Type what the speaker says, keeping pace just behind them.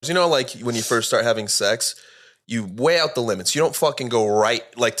You know, like when you first start having sex, you weigh out the limits. You don't fucking go right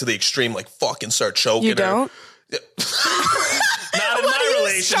like to the extreme, like fucking start choking. You don't? Not in my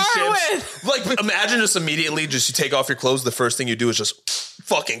relationships. Like imagine just immediately you take off your clothes. The first thing you do is just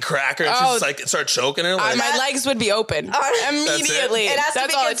fucking crack her and she's like start choking her. Like, my legs would be open immediately. It has to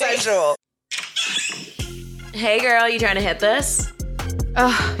be consensual. Hey girl, you trying to hit this?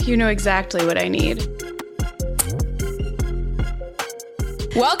 You know exactly what I need.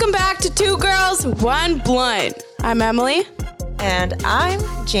 Welcome back to Two Girls, One Blunt. I'm Emily. And I'm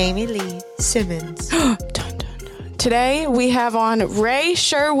Jamie Lee Simmons. Dun, dun, dun. Today we have on Ray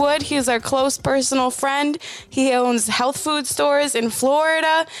Sherwood. He's our close personal friend. He owns health food stores in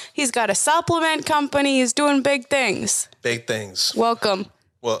Florida. He's got a supplement company. He's doing big things. Big things. Welcome.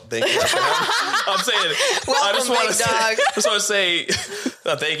 Well, thank you. I'm saying, I just want to say,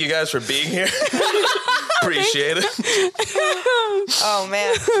 thank you guys for being here. Appreciate it. Oh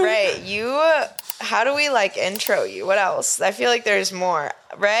man, Ray, how do we like intro you? What else? I feel like there's more.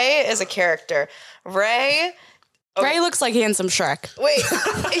 Ray is a character. Ray looks like handsome Shrek. Wait,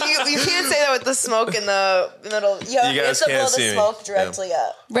 you can't say that with the smoke in the middle. You have to blow the smoke directly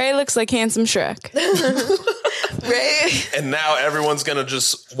up. Ray looks like handsome Shrek. Ray. And now everyone's going to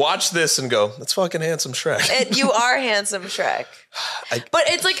just watch this and go, that's fucking handsome Shrek. You are handsome Shrek. But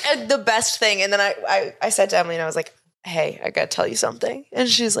it's like the best thing. And then I said to Emily and I was like, hey, I got to tell you something. And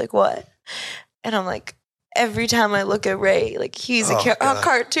she's like, what? And I'm like, every time I look at Ray, like he's a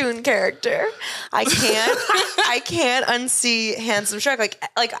cartoon character. I can't unsee handsome Shrek.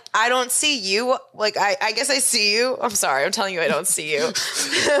 Like I don't see you. Like I guess I see you. I'm sorry. I'm telling you I don't see you.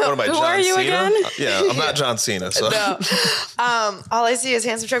 What am I, Who John are you Cena? again? Yeah, I'm not John Cena. So. No. All I see is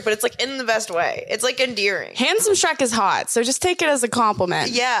handsome Shrek, but it's like in the best way. It's like endearing. Handsome Shrek is hot, so just take it as a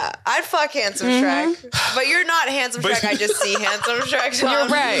compliment. Yeah, I'd fuck handsome Shrek. But you're not handsome Shrek. I just see handsome Shrek. So You're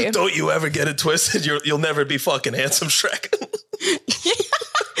right. Don't you ever get it twisted. You'll never be fucking handsome Shrek.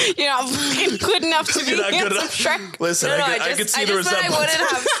 You're not fucking good enough to be handsome Shrek. Listen, I could see the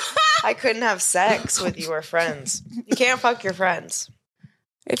resemblance. I couldn't have sex with you or friends. You can't fuck your friends.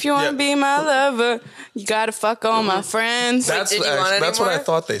 If you want to be my lover, you gotta fuck all my friends. That's what I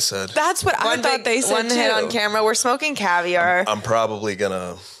thought they said. That's what I thought they said One too. hit on camera. We're smoking caviar. I'm probably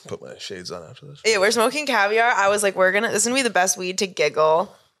gonna put my shades on after this. Yeah, we're smoking caviar. I was like, this is gonna be the best weed to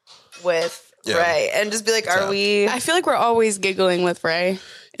giggle with Ray and just be like, are we? I feel like we're always giggling with Ray.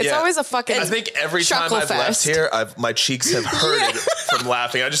 It's always a fucking. I think every time I've left here, my cheeks have hurted from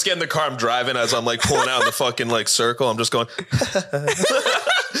laughing. I just get in the car, I'm driving as I'm like pulling out in the fucking like circle. I'm just going.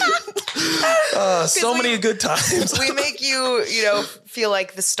 So many good times. We make you, feel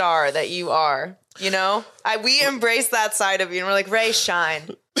like the star that you are. We embrace that side of you, and we're like, Ray, shine.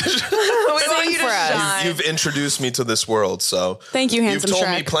 We want you to shine. You've introduced me to this world, so thank you, handsome Shrek. You've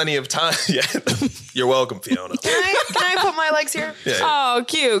told me plenty of time. Yeah, you're welcome, Fiona. Can I put my legs here? Yeah. Oh,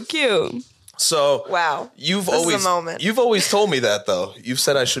 cute. So wow, you've always told me that though. You've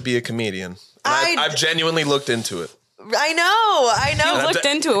said I should be a comedian. I've genuinely looked into it. I know. You looked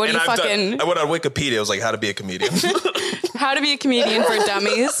into it. What do you fucking? I went on Wikipedia. I was like, how to be a comedian. How to be a comedian for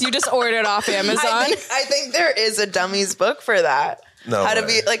dummies. You just ordered off Amazon. I think there is a dummies book for that. No How way. to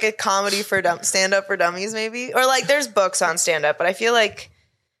be like a comedy for stand-up for dummies, maybe? Or like there's books on stand-up, but I feel like,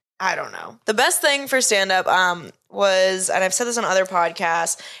 I don't know. The best thing for stand-up was, and I've said this on other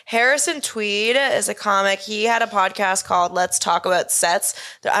podcasts, Harrison Tweed is a comic. He had a podcast called Let's Talk About Sets.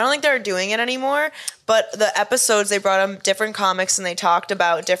 I don't think they're doing it anymore, but the episodes, they brought on different comics and they talked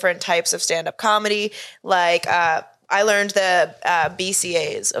about different types of stand-up comedy. Like, I learned the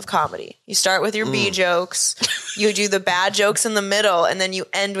BCAs of comedy. You start with your B jokes, you do the bad jokes in the middle, and then you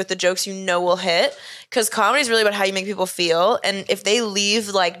end with the jokes will hit. Because comedy is really about how you make people feel. And if they leave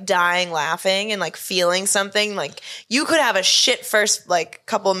like dying laughing and like feeling something, like you could have a shit first like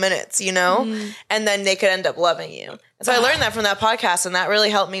couple of minutes, and then they could end up loving you. And so I learned that from that podcast, and that really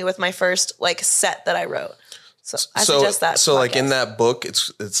helped me with my first like set that I wrote. So I suggest that. So like in that book,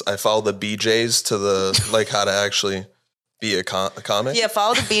 it's I follow the BJs to the like how to actually be a comic. Yeah,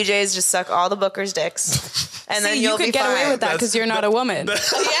 follow the BJs, just suck all the bookers' dicks, and then you could get away with that because you're not a woman.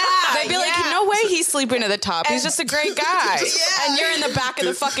 They'd be like, no way, he's sleeping at the top. He's just a great guy, and you're in the back of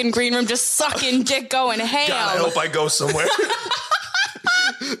the fucking green room just sucking dick, going ham. God, I hope I go somewhere.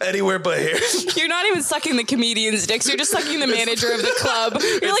 Anywhere but here. You're not even sucking the comedian's dicks. You're just sucking the manager of the club.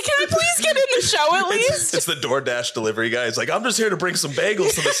 You're like, can I please get in the show at least? It's the DoorDash delivery guy. It's like, I'm just here to bring some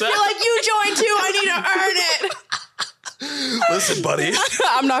bagels to the set. You're like, you joined too. I need to earn it. Listen, buddy.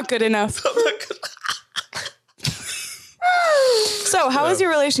 I'm not good enough. So, how is your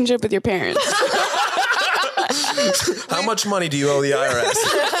relationship with your parents? How much money do you owe the IRS?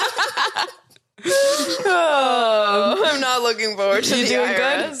 I'm not looking forward to the doing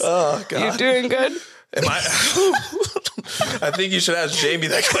IRS. good? Oh, God. You doing good? Am I? I think you should ask Jamie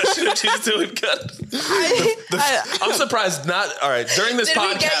that question if she's doing good. I'm surprised not. All right, during this podcast.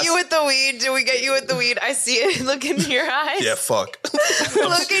 Did we get you with the weed? Did we get you with the weed? I see it. Look in your eyes. Yeah, fuck.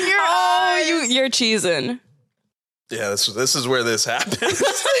 Look in your eyes. You're cheesing. Yeah, this is where this happens.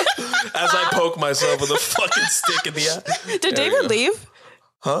 As I poke myself with a fucking stick in the eye. Did David leave?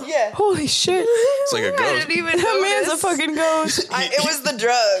 Huh? Yeah. Holy shit. It's like a I ghost. didn't even That man's a notice. fucking ghost. It was the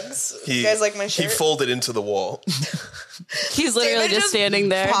drugs. You guys like my shirt? He folded into the wall. He's literally David just standing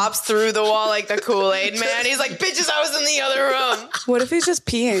there. Pops through the wall like the Kool-Aid man. He's like, bitches, I was in the other room. What if he's just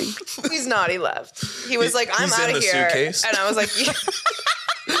peeing? He's not. He left. He was like, I'm He's out in of the here. suitcase? And I was like, yeah.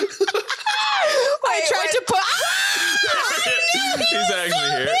 I tried to put. He's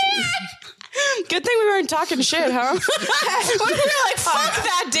actually here. Good thing we weren't talking shit, huh? What if we were like, fuck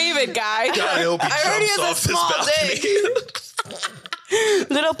that David guy? God, I hope he already jumps has a off this small balcony.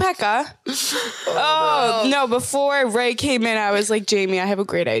 Little Pekka. Oh, no, before Ray came in, I was like, Jamie, I have a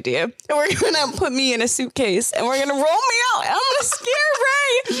great idea. And we're going to put me in a suitcase and we're going to roll me out. And I'm going to scare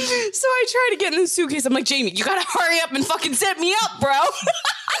Ray. So I try to get in the suitcase. I'm like, Jamie, you got to hurry up and fucking set me up, bro. I'm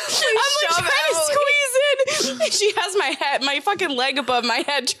like trying to squeeze in. And she has my fucking leg above my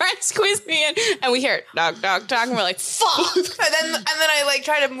head trying to squeeze me in. And we hear it, knock, knock, knock. And we're like, fuck. And then I like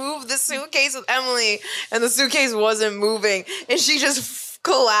try to move the suitcase with Emily, and the suitcase wasn't moving, and she just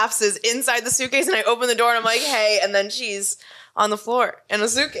collapses inside the suitcase. And I open the door and I'm like, hey, and then she's on the floor in a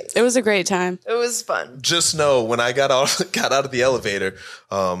suitcase. It was a great time. It was fun. Just know when I got out of the elevator,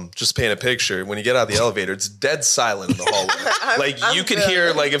 just paint a picture. When you get out of the elevator, it's dead silent in the hallway. Like you could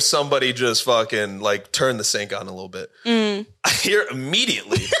hear like if somebody just fucking like turned the sink on a little bit. I hear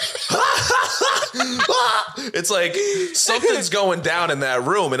immediately. It's like something's going down in that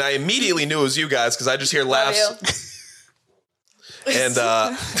room, and I immediately knew it was you guys because I just hear laughs. And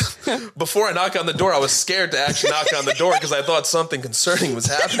before I knock on the door, I was scared to actually knock on the door because I thought something concerning was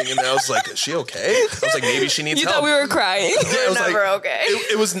happening. And I was like, "Is she okay?" I was like, "Maybe she needs You help." thought we were crying. Yeah, it was Never like, okay.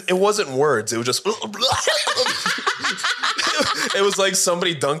 It wasn't words. It was just. It was like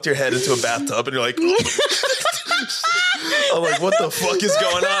somebody dunked your head into a bathtub, and you're like. I'm like, what the fuck is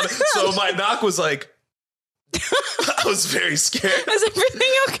going on? So my knock was like. I was very scared. Is everything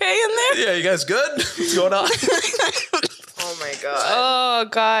okay in there? Yeah, you guys good? What's going on? Oh my god. Oh,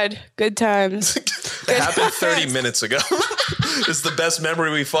 God. Good times. It happened 30 minutes ago. It's the best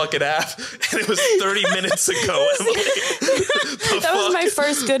memory we fucking have. And it was 30 minutes ago. That was my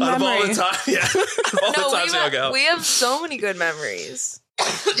first good Out of all memory. the time, yeah. All the times we hung out. we have so many good memories.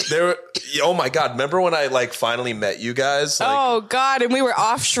 Oh my God. Remember when I like finally met you guys? Like, Oh, God. And we were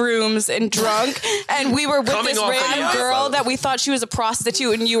off shrooms and drunk. And we were with Coming this off of random the girl iPhone. that we thought she was a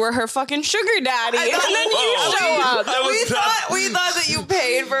prostitute and you were her fucking sugar daddy. And then you Whoa. show up. I was not- We thought that you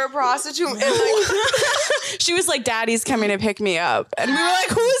paid for a prostitute, and like, She was like, Daddy's coming to pick me up. And we were like,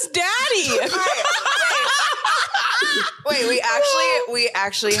 who's Daddy? wait, we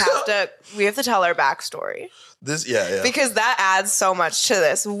actually have to tell our backstory. Yeah. Because that adds so much to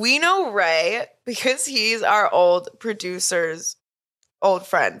this. We know Ray because he's our old producer's old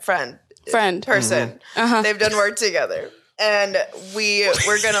friend person. Uh-huh. They've done work together. And we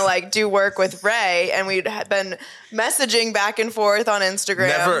were going to like do work with Ray, and we'd been messaging back and forth on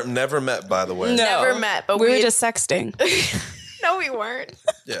Instagram. Never met, by the way. No. Never met, but we were we- just sexting. No, we weren't.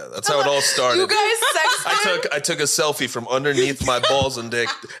 Yeah, that's how it all started. You guys sexted? I took a selfie from underneath my balls and dick,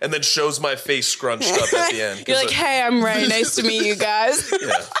 and then shows my face scrunched up at the end. You're like, hey, I'm Ray. Nice to meet you guys.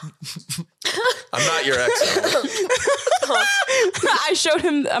 Yeah. I'm not your ex. I showed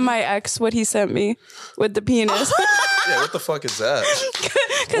him my ex what he sent me with the penis. Yeah, what the fuck is that?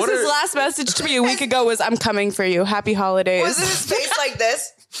 Because What his are- last message to me a week ago was, I'm coming for you. Happy holidays. Was it his face like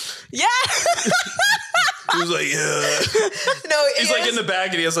this? Yeah. He was like, yeah. No, He's like in the back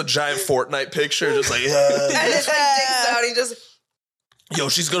and he has a giant Fortnite picture, just like, and yeah. it's like dicks out. He just Yo,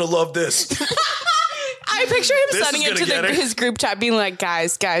 she's gonna love this. I picture him This sending is it gonna to get her. his group chat being like,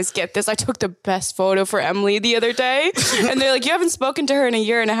 guys, get this. I took the best photo for Emily the other day. And they're like, you haven't spoken to her in a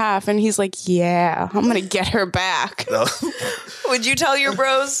year and a half. And he's like, yeah, I'm going to get her back. No. Would you tell your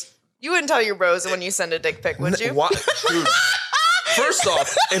bros? You wouldn't tell your bros when you send a dick pic, would you? Why? Dude. First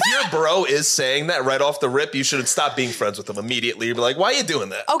off, if your bro is saying that right off the rip, you should stop being friends with him immediately. You'd be like, why are you doing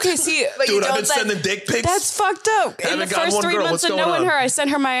that? Okay, see, But you Dude, I've don't been send- sending dick pics. that's fucked up. In the Haven't got first one 3 girl. months What's of going knowing on? her, I sent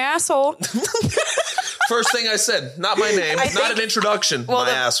her my asshole. First thing I said, not my name, not an introduction, my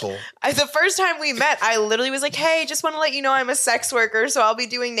asshole. The first time we met, I literally was like, hey, just want to let you know I'm a sex worker, so I'll be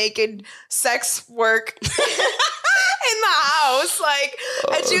doing naked sex work in the house. Like,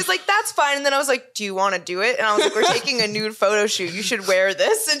 and she was like, that's fine. And then I was like, do you want to do it? And I was like, we're taking a nude photo shoot. You should wear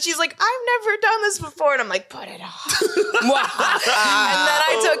this. And she's like, I've never done this before. And I'm like, put it on. And then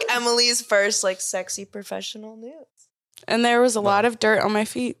I took Emily's first like sexy professional nudes. And there was a lot of dirt on my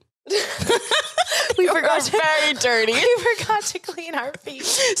feet. We forgot very dirty. We forgot to clean our feet.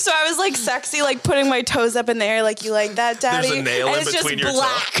 So I was like sexy, like putting my toes up in the air, like, you like that, daddy? There's a nail and in it's between just your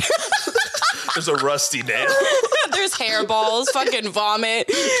black. toes. There's a rusty nail. There's hairballs, fucking vomit.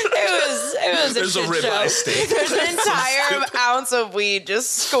 It was There's a shit show. ribeye steak. There's an entire ounce of weed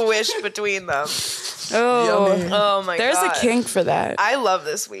just squished between them. Oh my god. There's a kink for that. I love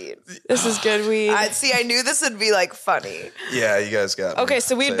this weed. This is good weed. I knew this would be like funny. Yeah, you guys got me. Okay,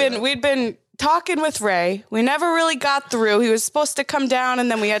 so we'd been talking with Ray. We never really got through. He was supposed to come down, and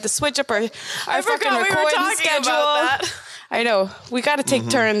then we had to switch up our fucking recording schedule. About that. I know. We got to take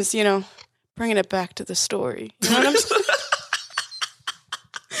turns, bringing it back to the story. You know what I'm saying?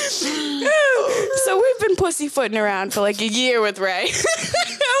 So we've been pussyfooting around for like a year with Ray.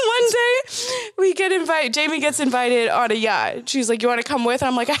 One day we get invited. Jamie gets invited on a yacht. She's like, "You want to come with?" And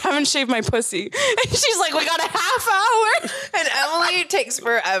I'm like, "I haven't shaved my pussy." And she's like, "We got a half hour." And Emily takes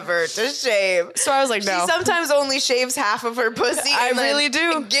forever to shave. So I was like, "No." She sometimes only shaves half of her pussy. I and then really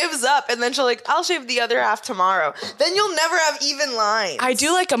do. Gives up, and then she'll like, "I'll shave the other half tomorrow." Then you'll never have even lines. I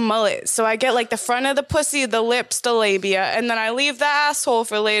do like a mullet, so I get like the front of the pussy, the lips, the labia, and then I leave the asshole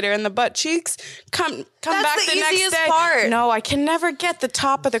for later, and the butt cheeks come That's back the the next easiest day. part. No, I can never get the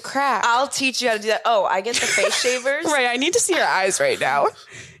top of the crack. I'll teach you how to do that. Oh, I get the face shavers. Right, I need to see your eyes right now.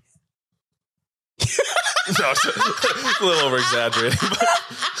 No, a little over exaggerating,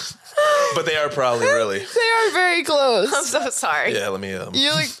 but they are probably really. They are very close. I'm so sorry. Yeah, let me. You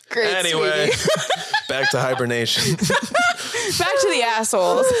look great. Anyway, back to hibernation. Back to the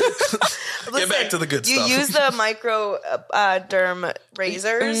assholes. Get back to the good You stuff. use the micro derm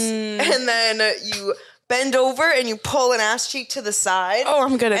razors, and then you bend over and you pull an ass cheek to the side. Oh,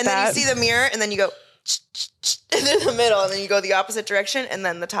 I'm good at and that. And then you see the mirror, and then you go and in the middle, and then you go the opposite direction, and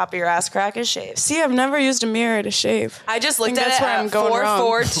then the top of your ass crack is shaved. See, I've never used a mirror to shave. I just looked at that's it where at I'm going wrong.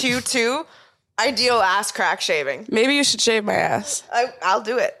 4422. Ideal ass crack shaving. Maybe you should shave my ass. I'll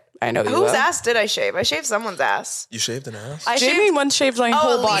do it. I know you Whose will. ass did I shave? I shaved someone's ass. You shaved an ass? I Jamie shaved, once shaved my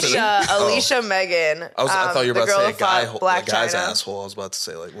whole body. Alicia Megan. I thought you were the about to girl say who fought a Black guy's China. asshole. I was about to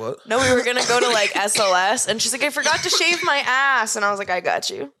say, like, what? No, we were going to go to like SLS, and she's like, I forgot to shave my ass. And I was like, I got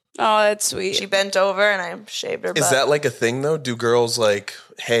you. Oh, that's sweet. She bent over, and I shaved her butt. Is that like a thing, though? Do girls like,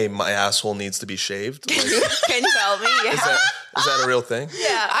 hey, my asshole needs to be shaved? Like, Can you tell me? Yeah. is that a real thing?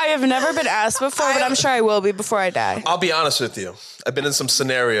 Yeah. I have never been asked before, but I'm sure I will be before I die. I'll be honest with you. I've been in some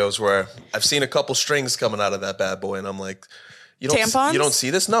scenarios where I've seen a couple strings coming out of that bad boy, and I'm like, Tampons? You don't see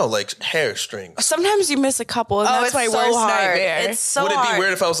this? No, like hair strings. Sometimes you miss a couple, and that's it's my so worst hard. nightmare. It's so Would it hard. be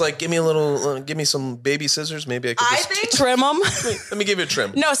weird if I was like, give me some baby scissors? Maybe I could I just think Trim them. let me give you a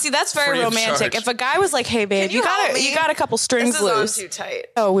trim. No, see, that's very Free of romantic. charge. If a guy was like, "Hey, babe, Can you help me? you got a couple strings this is on loose." too tight.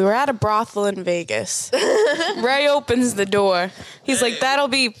 Oh, we were at a brothel in Vegas. Ray opens the door. He's like, "That'll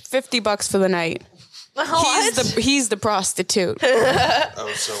be $50 for the night." He's the prostitute. I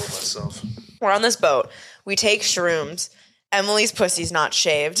was so with myself. We're on this boat. We take shrooms. Emily's pussy's not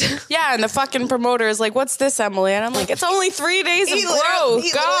shaved. Yeah, and the fucking promoter is like, "What's this, Emily?" And I'm like, "It's only 3 days of growth."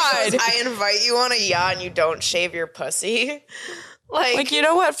 he God. goes, I invite you on a yacht and you don't shave your pussy. Like, you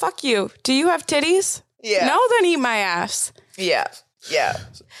know what? Fuck you. Do you have titties? Yeah. No, then eat my ass. Yeah.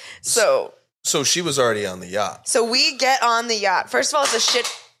 So she was already on the yacht. we get on the yacht. First of all, it's a shit.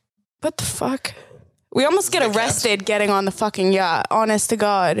 What the fuck? We almost get The cats? arrested getting on the fucking yacht. Honest to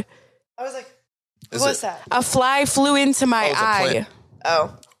God. I was like, Is what's it- that? A fly flew into my it's a eye. plant.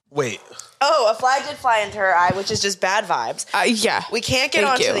 Oh. Wait. Oh, a fly did fly into her eye, which is just bad vibes. Yeah. We can't get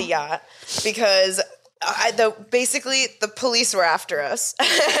Thank onto you. the yacht because basically the police were after us.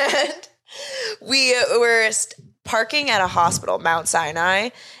 And we were parking at a hospital, Mount Sinai,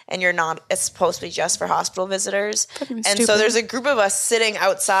 and it's supposed to be just for hospital visitors. And so stupid. there's a group of us sitting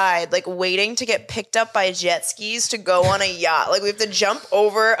outside, like waiting to get picked up by jet skis to go on a yacht. Like we have to jump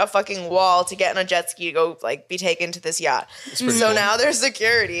over a fucking wall to get on a jet ski to go like be taken to this yacht. So pretty cool. now their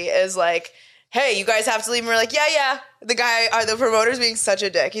security is like, hey, you guys have to leave. And we're like, yeah. the promoter's being such a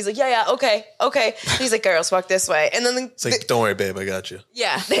dick. He's like, yeah, okay. He's like, girls, walk this way. And then it's like, don't worry, babe, I got you.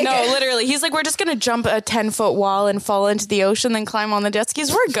 Yeah. No, literally. He's like, we're just going to jump a 10-foot wall and fall into the ocean, then climb on the jet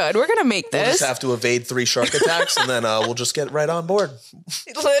skis. We're good. We're going to make this. We'll just have to evade 3 shark attacks, and then we'll just get right on board.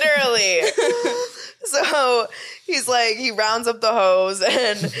 Literally. So he's like, he rounds up the hose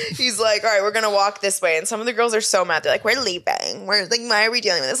and he's like, all right, we're going to walk this way. And some of the girls are so mad. They're like, we're leaving. We're like, why are we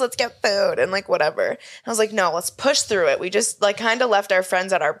dealing with this? Let's get food and like whatever. And I was like, no, let's push through it. We just like kind of left our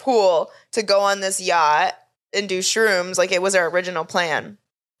friends at our pool to go on this yacht and do shrooms. Like it was our original plan.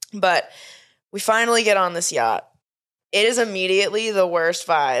 But we finally get on this yacht. It is immediately the worst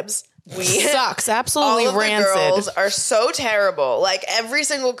vibes. Sucks. Absolutely all of rancid. The girls are so terrible. Like every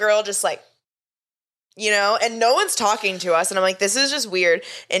single girl just like, you know, and no one's talking to us. And I'm like, this is just weird.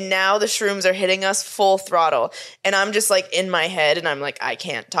 And now the shrooms are hitting us full throttle. And I'm just like in my head and I'm like, I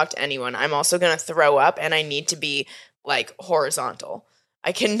can't talk to anyone. I'm also going to throw up and I need to be like horizontal.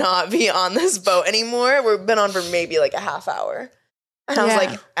 I cannot be on this boat anymore. We've been on for maybe like a half hour. And I was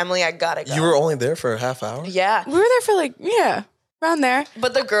like, Emily, I gotta go. You were only there for a half hour? Yeah. We were there for like, around there.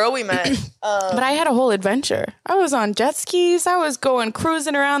 But the girl we met. But I had a whole adventure. I was on jet skis. I was going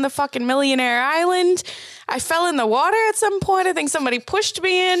cruising around the fucking Millionaire Island. I fell in the water at some point. I think somebody pushed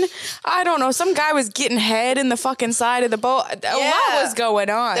me in. I don't know. Some guy was getting head in the fucking side of the boat. A lot was going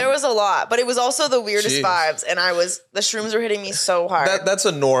on. There was a lot, but it was also the weirdest vibes. And the shrooms were hitting me so hard. That's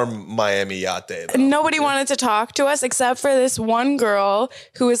a norm Miami yacht day, though. Nobody wanted to talk to us except for this one girl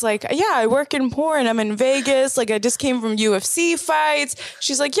who was like, yeah, I work in porn. I'm in Vegas. Like, I just came from UFC fights.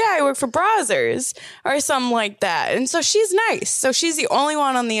 She's like, yeah, I work for Brazzers or something like that. And so she's nice. So she's the only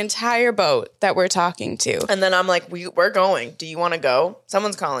one on the entire boat that we're talking to. And then I'm like, we're going. Do you want to go?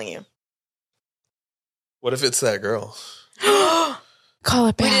 Someone's calling you. What if it's that girl? Call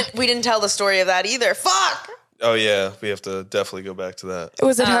it back. We didn't tell the story of that either. Fuck! Oh, yeah. We have to definitely go back to that.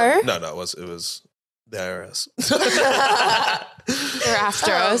 Was it her? No, it was the IRS. They're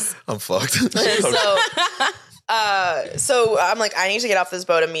after us. I'm fucked. So I'm like, I need to get off this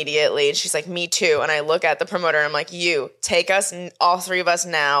boat immediately. And she's like, me too. And I look at the promoter and I'm like, you take us, all 3 of us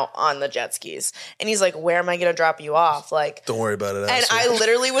now on the jet skis. And he's like, where am I going to drop you off? Like, don't worry about it. And I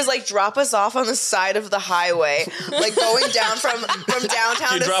literally was like, drop us off on the side of the highway, like going down from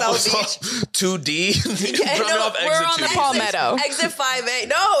downtown to South Beach. 2D. Yeah, we're on the Palmetto. Exit 5A.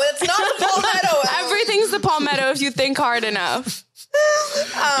 No, it's not the Palmetto. Everything's the Palmetto if you think hard enough.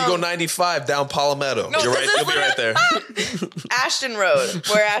 You go 95 down Palmetto. No, You'll be right there. Ashton Road,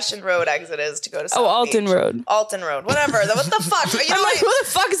 where Ashton Road exit is to go to South Alton Beach. Road. Alton Road. Whatever. What the fuck? You know, I'm like, who the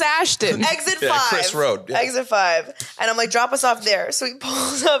fuck is Ashton? Exit 5. Chris Road. Yeah. Exit 5. And I'm like, drop us off there. So he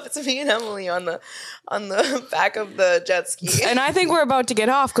pulls up. It's me and Emily on the back of the jet ski. And I think we're about to get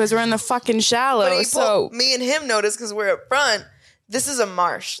off because we're in the fucking shallow. Me and him notice because we're up front. This is a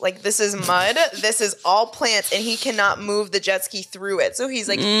marsh. Like, this is mud. This is all plants, and he cannot move the jet ski through it. So he's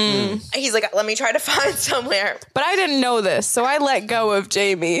like, let me try to find somewhere. But I didn't know this, so I let go of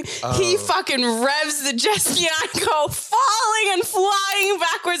Jamie. He fucking revs the jet ski, and I go falling and flying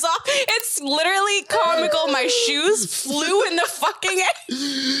backwards off. It's literally comical. My shoes flew in the fucking air.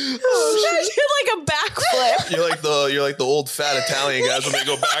 I did like a backflip. You're like the old fat Italian guys when they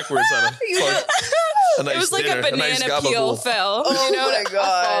go backwards on a nice It was like dinner, a banana peel fell. Oh my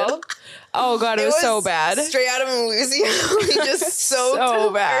God. Oh God, it was so bad. Straight out of Louisiana. We just soaked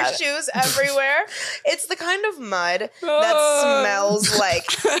our shoes everywhere. It's the kind of mud that smells like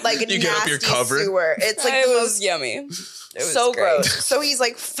you get up, you're nasty covered. sewer. It's like it was yummy. It was so great. gross. So he's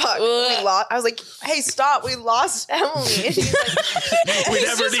like, fuck, we lost. I was like, hey, stop, we lost Emily. And he's like, we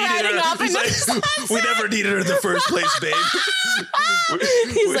never needed her. He's like, we never needed her in the first place, babe.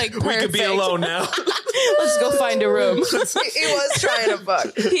 He's like, perfect. We could be alone now. Let's go find a room. He was trying to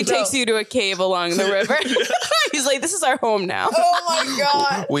fuck. He takes you to a cave along the river. He's like, this is our home now. Oh my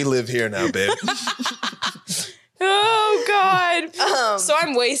God. We live here now, babe. Oh God. So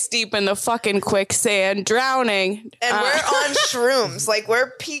I'm waist deep in the fucking quicksand, drowning. And we're on shrooms. Like,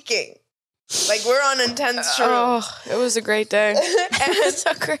 we're peaking. Like, we're on intense shrooms. Oh, it was a great day. It's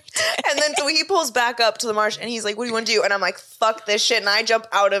a great day. And then so he pulls back up to the marsh and he's like, what do you want to do? And I'm like, fuck this shit. And I jump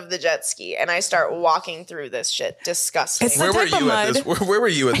out of the jet ski and I start walking through this shit. Disgusting. Where were you at this? Where were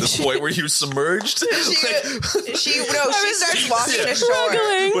you at this point? Were you submerged? She starts walking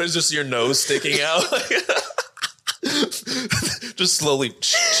ashore. Was just your nose sticking out? Just slowly. Dude,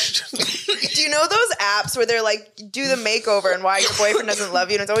 Do you know those apps where they're like, do the makeover and why your boyfriend doesn't love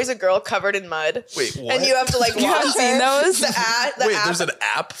you? And it's always a girl covered in mud. Wait, what? And you have to like watch haven't seen those? The app. There's an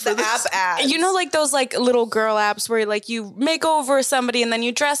app for the this? app ads. You know, like those like little girl apps where like you make over somebody and then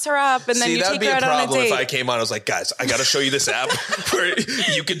you dress her up and then See, you that'd take be her a out on a problem if date. I came on. I was like, guys, I got to show you this app where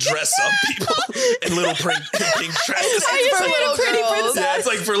you can dress up people in little pink dresses. It's for little pretty girls. princess. Yeah, it's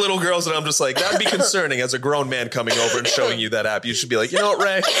like for little girls, and I'm just like, that'd be concerning as a grown man coming over and showing you that app. You should be like, you know what,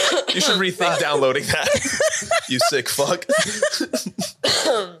 Ray? You should rethink downloading that. You sick fuck.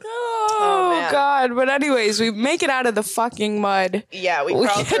 Oh, man. God. But anyways, we make it out of the fucking mud. Yeah, we We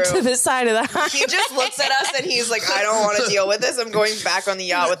crawl get through. to the side of the highway. He just looks at us and he's like, I don't want to deal with this. I'm going back on the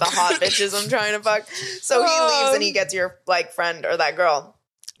yacht with the hot bitches I'm trying to fuck. So he leaves and he gets your like friend or that girl.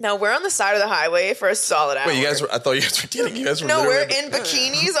 Now we're on the side of the highway for a solid hour. Wait, you guys were, I thought you guys were kidding. You guys were No, we're literally- in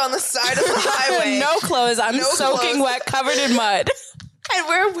bikinis on the side of the highway. No clothes. I'm No soaking clothes. wet, covered in mud. And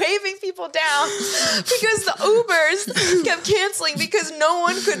we're waving people down because the Ubers kept canceling because no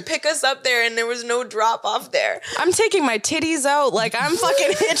one could pick us up there and there was no drop off there. I'm taking my titties out. Like, I'm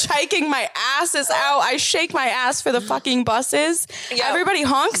fucking hitchhiking. My ass is out. I shake my ass for the fucking buses. Yeah. Everybody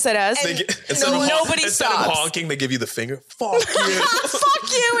honks at us. They get- instead of nobody instead of stops. honking, they give you the finger. Fuck you.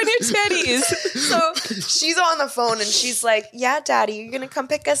 Fuck you and your titties. So she's on the phone and she's like, yeah, daddy, you're going to come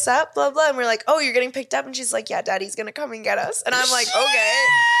pick us up, blah, blah. And we're like, oh, you're getting picked up? And she's like, yeah, daddy's going to come and get us. And I'm like, okay.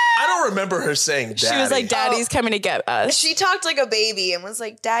 I don't remember her saying daddy. She was like, Daddy's coming to get us. She talked like a baby and was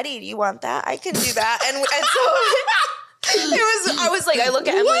like, daddy, do you want that? I can do that. And so I was like, I look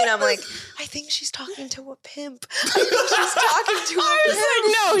at Emily and I'm like, I think she's talking to a pimp. I think she's talking to a I was pimp. like,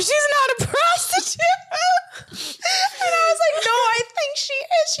 no, she's not a prostitute. And I was like, no, I think she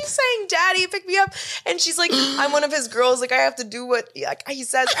is. She's saying, daddy, pick me up. And she's like, I'm one of his girls. Like, I have to do what he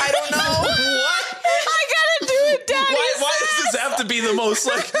says. I don't know. What? I gotta do it, Daddy. Why does this have to be the most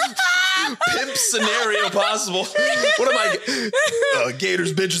like pimp scenario possible? What am I?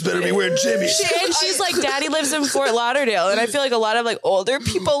 Gators bitches better be wearing Jimmy's. And she's like, Daddy lives in Fort Lauderdale. And I feel like a lot of like older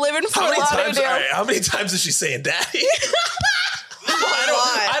people live in How Fort many times? Lauderdale. All right, how many times is she saying daddy?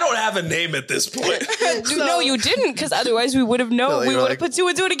 I don't have a name at this point. No, you didn't, because otherwise we would have known. We you're would like, have put two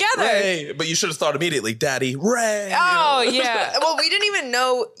and two together. Ray, but you should have thought immediately, Daddy Ray. Oh, yeah. Well, we didn't even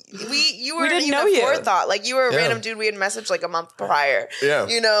know you were didn't even know a you. forethought. Like you were a Yeah. random dude we had messaged like a month prior. Yeah.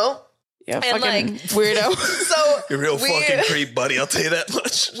 You know? Yeah, And, fucking like- weirdo. So You're a real fucking creep, buddy. I'll tell you that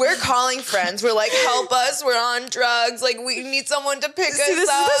much. we're calling friends. We're like, help us. We're on drugs. Like, we need someone to pick See, us this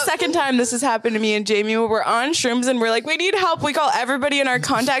up. is the second time this has happened to me and Jamie where we're on shrooms and we're like, we need help. We call everybody in our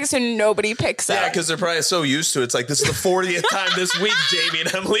contacts and nobody picks Yeah, up. because they're probably so used to it. It's like, this is the 40th time this week, Jamie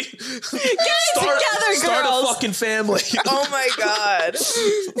and Emily. Get together, Start a girls. fucking family. Oh my God.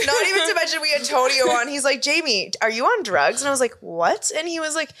 Not even to mention we had Tonio on. He's like, Jamie, are you on drugs? And I was like, what? And he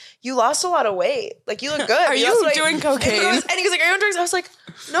was like, you lost a lot of weight. Like, you look good. Are And you that's what doing cocaine? And he was like, are you on drugs? I was like,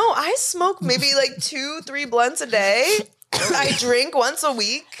 no, I smoke maybe like 2-3 blunts a day. I drink once a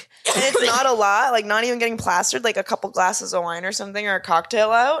week. And it's not a lot. Like, not even getting plastered, like a couple glasses of wine or something or a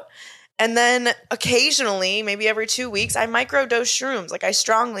cocktail out. And then occasionally, maybe every 2 weeks, I microdose shrooms. Like, I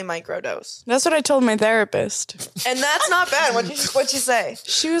strongly microdose. That's what I told my therapist. And that's not bad. What'd you say?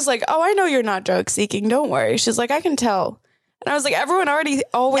 She was like, oh, I know you're not drug seeking. Don't worry. She's like, I can tell. And I was like, everyone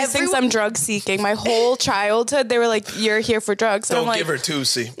always thinks I'm drug seeking. My whole childhood, they were like, you're here for drugs. And Don't I'm like, give her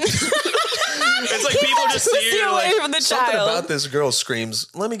Tusi. It's like people just see Tusi her away like, from the something child. about this girl screams,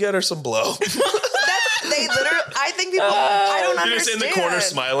 let me get her some blow. They literally, I think people, I don't You're understand. just in the corner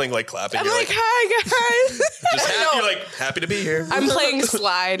smiling, like clapping. I'm You're like, like, hi, guys. just happy, you're like, happy to be here. I'm playing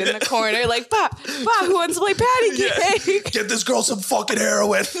slide in the corner, like, Pa, who wants to play patty cake? Get this girl some fucking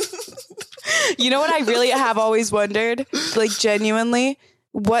heroin. You know what I really have always wondered? Like, genuinely,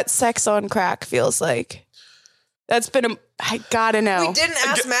 what sex on crack feels like. That's been I gotta know. We didn't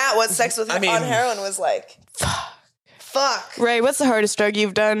ask Matt what sex with on heroin was like. Fuck. Ray, what's the hardest drug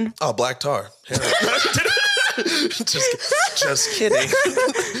you've done? Oh, black tar. Heroin. just kidding.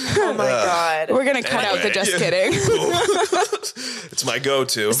 Oh my God. We're gonna cut out the Anyway, just yeah. kidding. It's my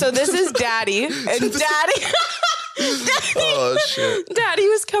go-to. So this is Daddy, and Daddy Oh shit. Daddy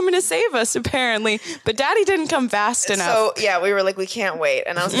was coming to save us, apparently. But Daddy didn't come fast enough. So yeah, we were like, we can't wait.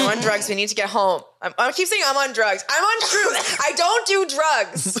 And I was on drugs. We need to get home. I keep saying I'm on drugs. I'm on shrooms. I don't do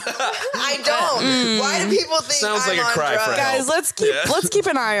drugs. I don't. Why do people think Sounds I'm like a on cry for drugs? help. Guys, let's keep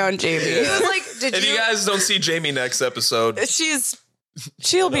an eye on Jamie. He was like, did If you guys don't see Jamie next episode,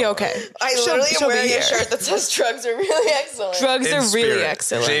 She'll be okay. I She'll literally am be wearing a here. shirt that says drugs are really excellent. Drugs in are spirit. really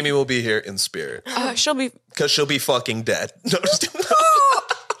excellent. Jamie will be here in spirit She'll be. because she'll be fucking dead. No, just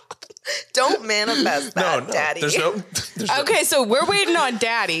Don't manifest that, Daddy. There's no. Okay, so we're waiting on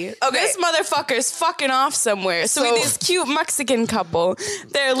Daddy. Okay. This motherfucker's fucking off somewhere. So we this cute Mexican couple.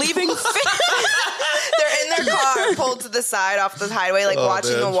 They're leaving. They're in their car, pulled to the side off the highway, like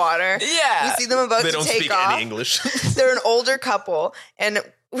watching the water. Yeah. We see them about to take off. They don't speak any English. They're an older couple, and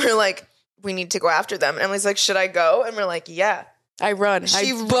we're like, we need to go after them. And Emily's like, should I go? And we're like, yeah. I run. She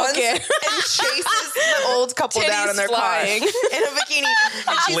I runs book it. and chases the old couple down in their flying. car in a bikini.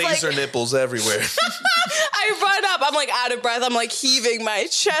 And she's Laser like, nipples everywhere. I run up. I'm like out of breath. I'm like heaving my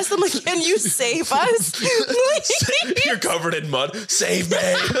chest. I'm like, can you save us? You're covered in mud. Save me.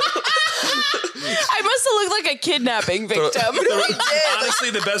 I must have looked like a kidnapping victim. we did.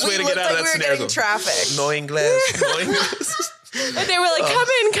 Honestly, the best way to get out of that we were scenario. getting traffic. No English. And they were like, come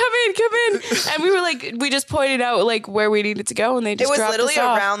in. And we were like, we just pointed out like where we needed to go, and they just It was dropped literally us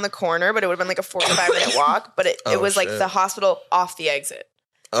off. around the corner, but it would have been like a 45-minute walk. But it was like shit. the hospital off the exit.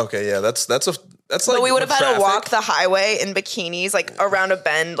 Okay, yeah, that's like. But we would have had traffic. to walk the highway in bikinis, like around a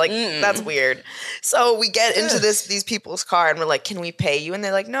bend. Like that's weird. So we get into these people's car, and we're like, "Can we pay you?" And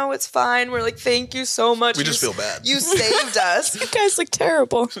they're like, "No, it's fine." We're like, "Thank you so much." We just feel bad. You saved us. You guys look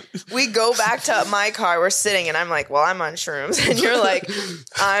terrible. We go back to my car. We're sitting, and I'm like, "Well, I'm on shrooms," and you're like,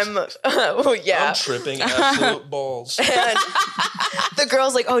 "I'm, yeah." I'm tripping absolute balls. And the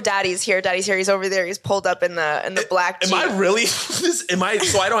girl's like, "Oh, Daddy's here. Daddy's here. He's over there. He's pulled up in the black Jeep." Am I really? Am I?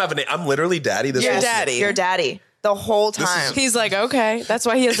 So I don't have a name. I'm literally Daddy. This You're whole- Daddy. You're Daddy the whole time. He's like, okay. That's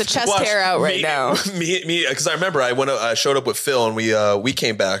why he has the chest Watch, hair out right me, now. Me, because I remember I showed up with Phil, and we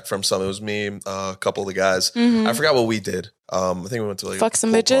came back from something. It was me, a couple of the guys. I forgot what we did. I think we went to like Fuck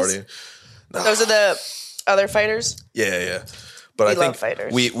some pool bitches? party. Those are the other fighters. Yeah. But We I think love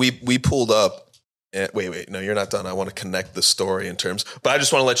fighters. we pulled up. And, wait, no, you're not done. I want to connect the story in terms, but I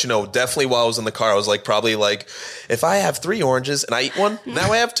just want to let you know. Definitely, while I was in the car, I was like, probably like, if I have 3 oranges and I eat one, now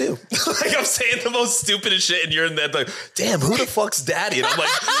I have 2. Like I'm saying the most stupidest shit, and you're in that like, damn, who the fuck's Daddy? And I'm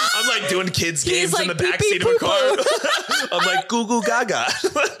like doing kids games like, in the pee, backseat pee, of a car. I'm like goo goo gaga,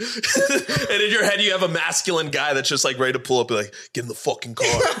 and in your head you have a masculine guy that's just like ready to pull up and like, get in the fucking car.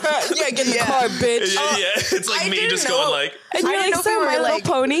 Yeah, get in the car, bitch. Yeah, it's like I me didn't just know. going like, And you're I like, didn't know so if we My were, Little like-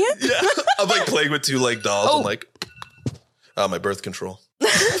 Pony? yeah, I'm like playing with 2 like dolls. I'm like, my birth control.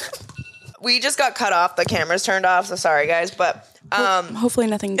 We just got cut off. The cameras turned off. So sorry, guys. But Hopefully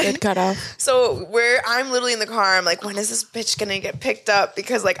nothing did cut off. so I'm literally in the car. I'm like, when is this bitch gonna get picked up?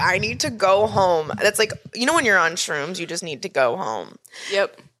 Because like I need to go home. That's like, you know, when you're on shrooms, you just need to go home.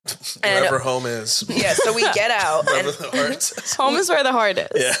 Yep. And Wherever home is. yeah, so we get out. Wherever And the heart says. Home is where the heart is.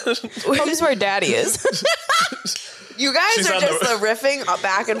 Yeah. Home is where Daddy is. you guys She's are on just the- the riffing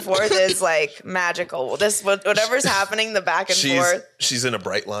back and forth is like magical. Whatever's happening, the back and forth. She's in a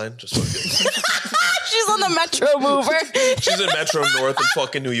bright line. Just fucking. She's on the Metro Mover. She's in Metro North in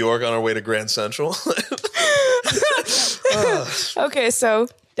fucking New York on her way to Grand Central. Okay, so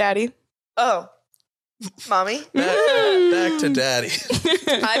Daddy. Oh, mommy. Back to Daddy.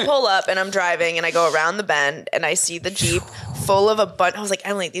 I pull up and I'm driving and I go around the bend and I see the Jeep full of a bunch. I was like,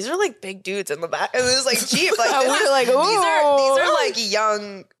 Emily, these are like big dudes in the back. It was like Jeep. Like, Oh, we're like, these are ooh. like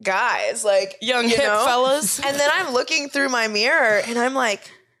young guys, like Young you hip know? fellas. And then I'm looking through my mirror and I'm like,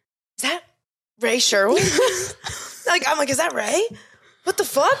 is that Ray Sherwood? I'm like, is that Ray? What the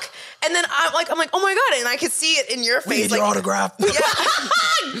fuck? And then I'm like, oh my god! And I could see it in your We face. need Like, your autograph. yeah.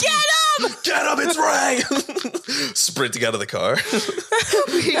 Get him! Get him, it's Ray. Sprinting out of the car.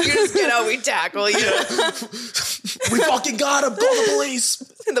 You just get out, we tackle you. We fucking got him. Call the police.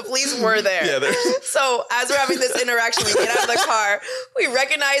 And the police were there. Yeah, they're- So as we're having this interaction, we get out of the car, we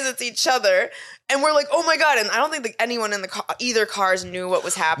recognize it's each other, and we're like, oh my god! And I don't think that anyone in the car, either cars knew what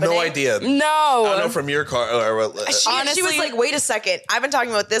was happening. No idea. I No. don't know from your car. She Honestly- was like, wait a second, I've been talking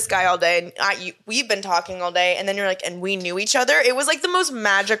about this guy all day, and we've been talking all day, and then you're like, and we knew each other. It was like the most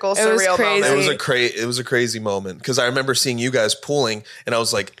magical, It was surreal crazy. moment. It was a crazy moment because I remember seeing you guys pooling, and I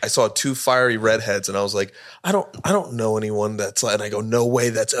was like, I saw 2 fiery redheads, and I was like, I don't know anyone that's like, and I go, no way,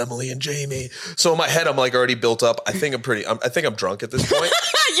 that's Emily and Jamie. So in my head, I'm like already built up. I think I'm drunk at this point.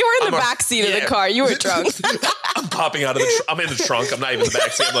 You were in the I'm a- back seat of yeah. the car. You were drunk. I'm popping out of I'm in the trunk. I'm not even in the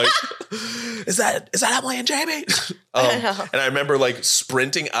backseat. I'm like, is that Emily and Jamie? And I remember like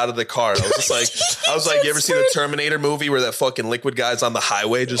sprinting out of the car. I was like, you ever see the Terminator movie where that fucking liquid guy's on the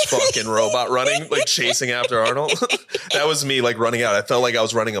highway just fucking robot running, like chasing after Arnold? That was me like running out. I felt like I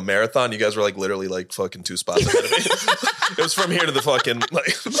was running a marathon. You guys were like literally like fucking 2 spots ahead of me. It was from here to the fucking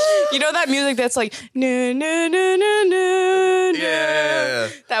like. You know that music that's like, no, no, no, no, no. Yeah.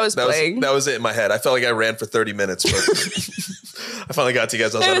 That was playing. That was it in my head. I felt like I ran for 30 minutes, but I finally got to you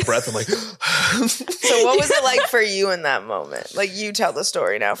guys. I was out of breath. I'm like, So what was it like for you in that moment? Like, you tell the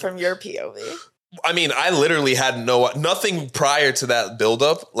story now from your POV. I mean, I literally had nothing prior to that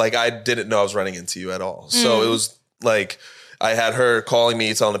buildup. Like, I didn't know I was running into you at all. So it was like, I had her calling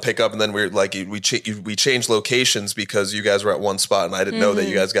me, telling to pick up, and then we changed locations because you guys were at one spot, and I didn't know that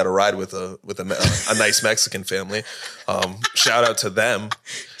you guys got a ride with a nice Mexican family. Shout out to them.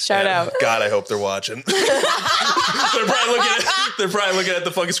 Shout out. God, I hope they're watching. they're probably looking at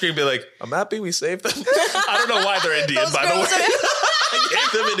the fucking screen, be like, "I'm happy we saved them." I don't know why they're Indian, by the way. I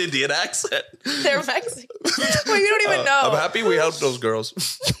gave them an Indian accent. They're Mexican. Well, you don't even know. I'm happy we helped those girls.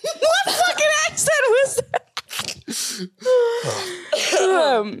 What fucking accent was that?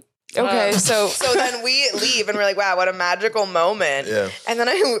 Okay, so then we leave and we're like, wow, what a magical moment. Yeah. And then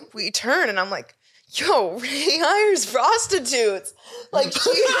we turn and I'm like, yo, Ray hires prostitutes. Like, yeah,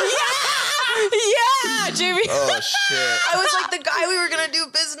 Jamie. Oh shit. I was like, the guy we were gonna do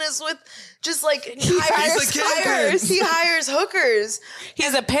business with, just like he He's hires hookers.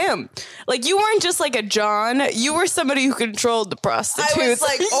 He's a pimp. Like, you weren't just like a John. You were somebody who controlled the prostitutes. I was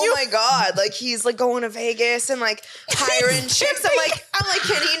like, oh my God. Like, he's like going to Vegas and like hiring chicks. I'm like,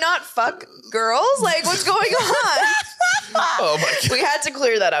 can he not fuck girls? Like, what's going on? Oh my God. We had to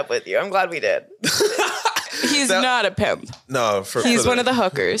clear that up with you. I'm glad we did. He's not a pimp. No, he's one of the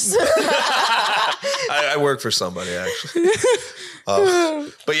hookers. I work for somebody, actually.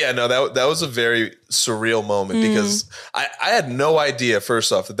 But yeah, no, that was a very surreal moment because I had no idea,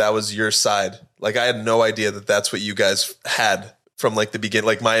 first off, that was your side. Like, I had no idea that that's what you guys had from like the beginning.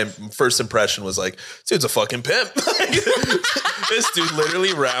 Like, my first impression was like, dude's a fucking pimp. This dude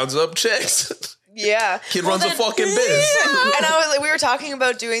literally rounds up chicks. Yeah. Kid runs a fucking biz. And I was like, we were talking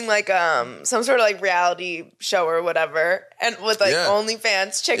about doing like some sort of like reality show or whatever, and with like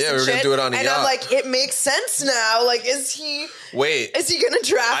OnlyFans chicks. Yeah, we and were shit. gonna do it on a and yacht. I'm like, it makes sense now. Like, is he gonna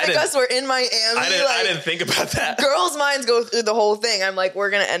traffic us? We're in Miami. I didn't think about that. Girls' minds go through the whole thing. I'm like, we're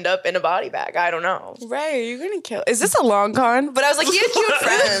gonna end up in a body bag. I don't know. Ray, you're gonna kill. Is this a long con? But I was like, he had cute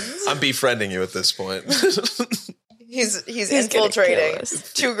friends. I'm befriending you at this point. He's infiltrating.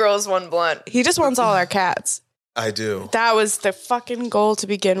 2 girls, 1 blunt. He just wants all our cats. I do. That was the fucking goal to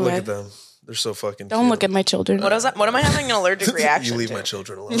begin Look with. at them. They're so fucking Don't cute. look at my children. What am I having an allergic reaction You leave to? my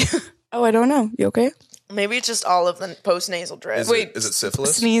children alone. Oh, I don't know. You okay? Maybe it's just all of the post-nasal drip. Is it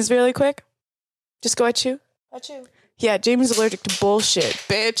syphilis? Sneeze really quick. Just go at you. At you. Yeah, Jamie's allergic to bullshit,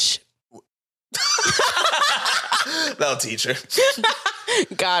 bitch. That'll teach her.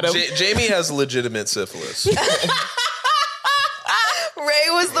 Got him. Jamie has legitimate syphilis. Ray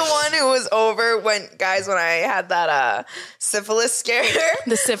was the one who was over when I had that syphilis scare.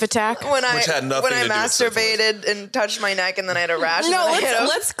 The syph attack. Which had nothing when I to do with masturbated and touched my neck and then I had a rash. No, and then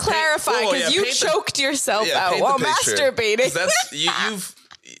let's clarify because you choked yourself out while masturbating. That's you've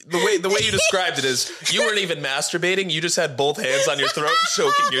the way you described it is you weren't even masturbating. You just had both hands on your throat,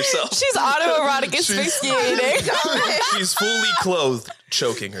 choking yourself. She's autoerotic asphyxiating. She's fully clothed,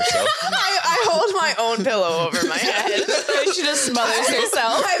 choking herself. I hold my own pillow over my head. She just smothers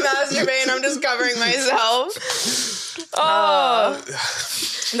herself. I masturbate and I'm just covering myself. Oh,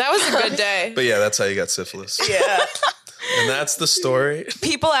 that was a good day. But yeah, that's how you got syphilis. Yeah. And that's the story.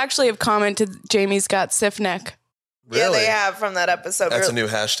 People actually have commented Jamie's got syph neck. Really? Yeah, they have from that episode. That's a new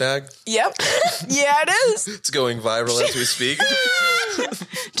hashtag. Yep. Yeah, it is. It's going viral as we speak.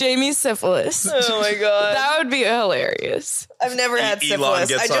 Jamie's syphilis. Oh my God. That would be hilarious. I've never had syphilis. Elon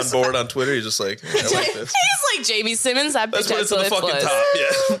gets on board on Twitter. He's just like, I like this. He's like Jamie Simmons. That That's bitch what has it's at the fucking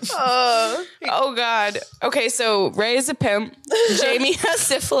syphilis. top. Yeah. Oh God. Okay, so Ray is a pimp. Jamie has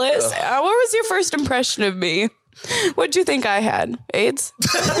syphilis. What was your first impression of me? What'd you think I had? AIDS?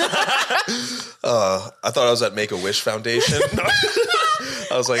 I thought I was at Make-A-Wish Foundation.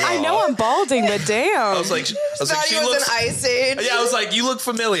 I was like, I know I'm balding, but damn. I was like, Thought she he was looks. an Ice Age. Yeah, I was like, you look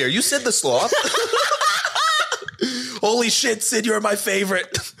familiar. You Sid the Sloth. Holy shit, Sid, you're my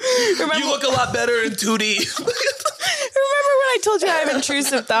favorite. You look a lot better in 2D. Remember when I told you I have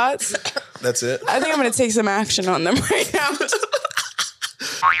intrusive thoughts? That's it. I think I'm going to take some action on them right now.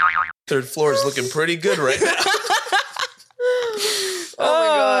 3rd floor is looking pretty good right now. Oh my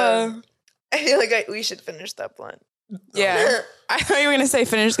God. I feel like we should finish that blunt. Yeah. I thought you were going to say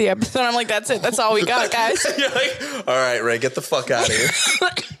finish the episode. I'm like, that's it. That's all we got, guys. You're like, all right, Ray, get the fuck out of here.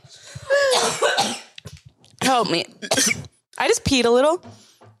 Help me. I just peed a little.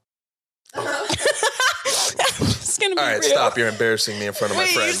 I'm just going to be All right, real. stop. You're embarrassing me in front of my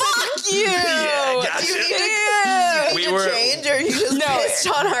friends. Fuck you. Yeah, gotcha. Do you need to change or you just pissed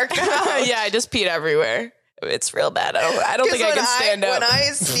on our couch? Yeah, I just peed everywhere. It's real bad. I don't think I can stand up. When I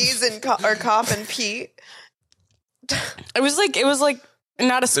sneeze and or cough and pee, It was like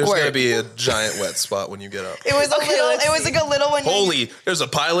not a squirt. There's gonna be a giant wet spot when you get up. It was a little. It was like a little one. Holy, there's a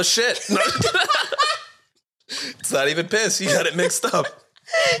pile of shit. It's not even piss. You got it mixed up.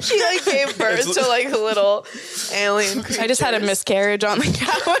 She like gave birth to like little alien creatures. I just had a miscarriage on the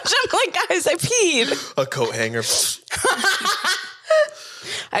couch. I'm like, guys, I peed. A coat hanger.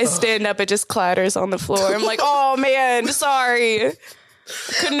 I stand up, it just clatters on the floor. I'm like, oh man, sorry.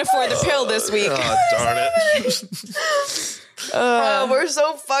 Couldn't afford the pill this week. Oh, darn it. Oh, we're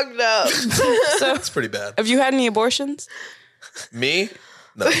so fucked up. That's pretty bad. Have you had any abortions? Me?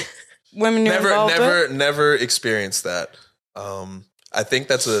 No. Women you're involved with? Never experienced that. I think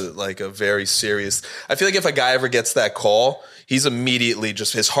that's a very serious. I feel like if a guy ever gets that call, he's immediately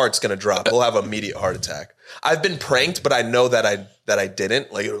his heart's gonna drop. He'll have an immediate heart attack. I've been pranked, but I know that I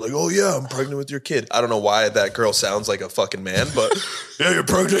didn't. Like, oh yeah, I'm pregnant with your kid. I don't know why that girl sounds like a fucking man, but yeah, you're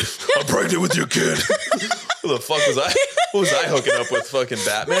pregnant. I'm pregnant with your kid. Who the fuck was I? Who was I hooking up with? Fucking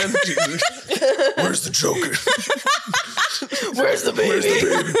Batman? Where's the Joker? Where's the baby? Where's the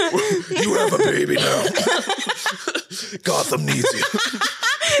baby? You have a baby now. Gotham needs you.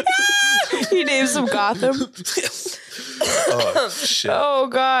 He named some Gotham. Oh shit. Oh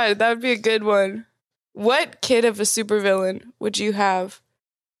god, that would be a good one. What kid of a supervillain would you have?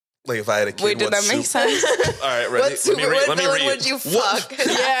 Like if I had a kid. Wait, did that make sense? All right, ready? What villain would you fuck?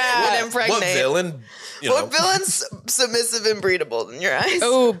 Yeah. Would impregnate? What villain? What villain's submissive and breedable in your eyes?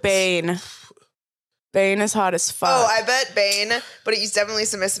 Oh, Bane. Bane is hot as fuck. Oh, I bet Bane, but he's definitely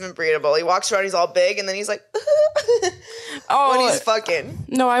submissive and breedable. He walks around, he's all big, and then he's like, when he's fucking.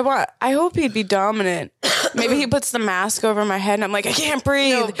 No, I hope he'd be dominant. Maybe he puts the mask over my head and I'm like, I can't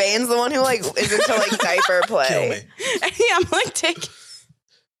breathe. No, Bane's the one who like is into like diaper play. Kill me. Yeah, I'm like,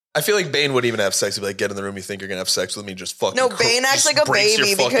 I feel like Bane wouldn't even have sex. He'd be like, get in the room, you think you're going to have sex with me, just fucking. No, Bane acts like a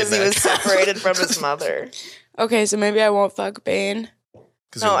baby because he was separated from his mother. Okay, so maybe I won't fuck Bane.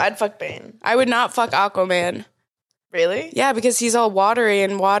 No, I'd fuck Bane. I would not fuck Aquaman. Really? Yeah, because he's all watery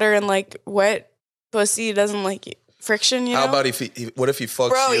and water and like wet pussy doesn't like friction, you know? How about what if he fucks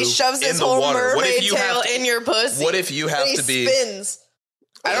Bro, you he shoves in his the whole water? mermaid tail in your pussy. What if you have to be... spins.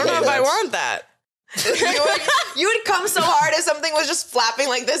 I don't know if I want that. you would come so hard if something was just flapping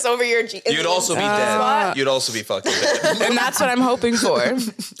like this over your jeans. You'd also be dead. You'd also be fucking dead. And that's what I'm hoping for. All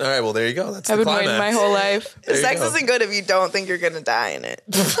right, well, there you go. That's I've the been climax. waiting my whole life. Sex isn't good if you don't think you're going to die in it.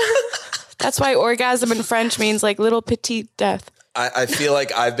 That's why orgasm in French means like little petite death. I feel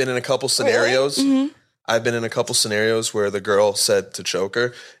like I've been in a couple scenarios. Mm-hmm. I've been in a couple scenarios where the girl said to choke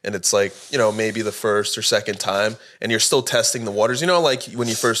her, and it's like, maybe the first or second time, and you're still testing the waters. Like when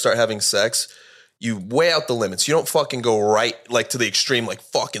you first start having sex, you weigh out the limits. You don't fucking go right like to the extreme, like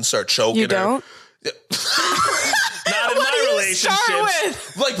fucking start choking. You don't? Not in my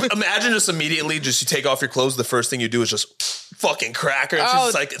relationships. Like imagine just immediately you take off your clothes. The first thing you do is just fucking crack her and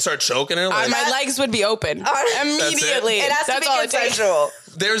just like start choking her. Like, my legs would be open immediately. It has to be consensual.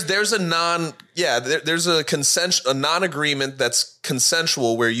 There's a non-agreement that's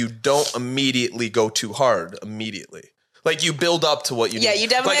consensual where you don't immediately go too hard immediately. Like you build up to what you need. Yeah, you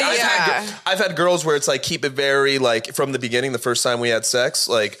definitely. Like I've had girls where it's like keep it very like from the beginning. The first time we had sex,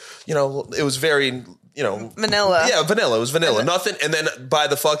 like it was very vanilla. Yeah, vanilla. It was vanilla. Nothing. And then by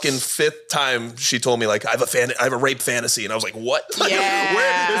the fucking fifth time, she told me like I have a rape fantasy, and I was like, what?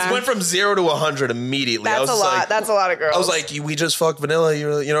 Yeah. It went from 0 to 100 immediately. That's a lot. That's a lot of girls. I was like, we just fuck vanilla. You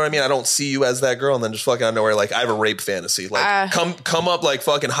know what I mean? I don't see you as that girl, and then just fucking out of nowhere, like I have a rape fantasy. Like come up, like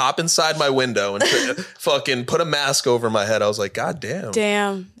fucking hop inside my window and fucking put a mask over my head. I was like, God damn.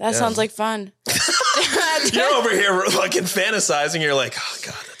 Damn, that sounds like fun. You're over here fucking fantasizing. You're like, oh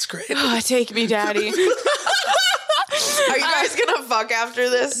God, that's great. Oh, take me, daddy. Are you guys gonna fuck after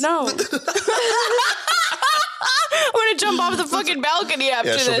this? No. I'm gonna jump off the fucking balcony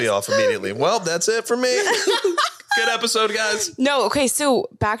after this. Yeah, she'll be off immediately. Well, that's it for me. Good episode, guys. No, okay, so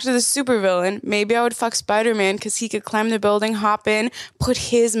back to the supervillain. Maybe I would fuck Spider-Man because he could climb the building, hop in, put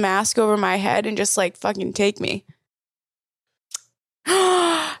his mask over my head, and just like fucking take me.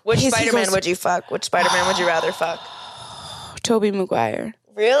 Which Spider-Man would you fuck? Which Spider-Man would you rather fuck? Tobey Maguire.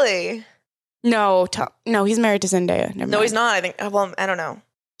 Really? No, he's married to Zendaya. Never mind. He's not. I think. Well, I don't know.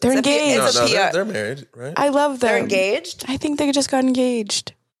 They're engaged. They're married, right? I love them. They're engaged? I think they just got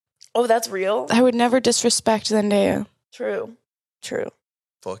engaged. Oh, that's real? I would never disrespect Zendaya. True.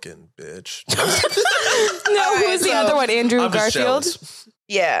 Fucking bitch. No, who was the other one? Andrew Garfield?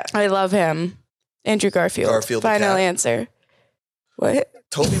 Yeah. I love him. Andrew Garfield. Final answer. What?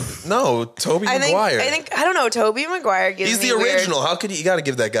 Tobey Maguire. I don't know. Tobey Maguire gives me He's the original. How could you got to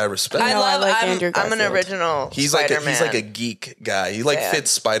give that guy respect? I like Andrew Garfield. I'm an original He's Spider-Man. he's like a geek guy. He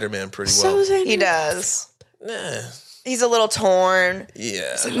fits Spider-Man pretty well. So he does. He's a little torn.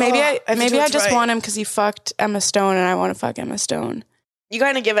 Yeah. Maybe I just right. want him because he fucked Emma Stone and I want to fuck Emma Stone. You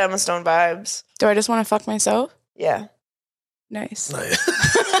kind of give Emma Stone vibes. Do I just want to fuck myself? Yeah. Nice.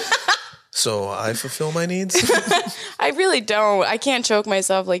 So I fulfill my needs? I really don't. I can't choke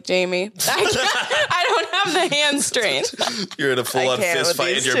myself like Jamie. I don't have the hand strength. You're in a full-on can't fist with fight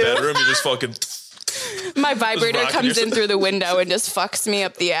in these your two. bedroom. You just fucking... My vibrator rocking comes in yourself. through the window and just fucks me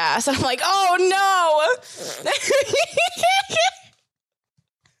up the ass. I'm like, oh no.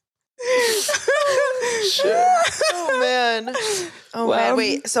 Oh man. Oh Well- man.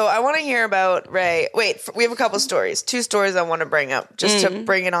 Wait. So I want to hear about Ray. Wait. We have a couple stories. 2 stories I want to bring up just to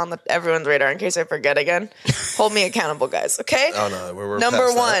bring it on everyone's radar in case I forget again. Hold me accountable, guys. Okay. Oh, no. We're Number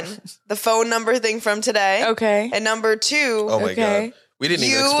past 1, that. the phone number thing from today. Okay. And number 2, Oh, my Okay. God. We didn't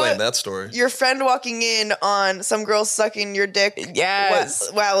even You- explain that story. your friend walking in on some girl sucking your dick. Yes.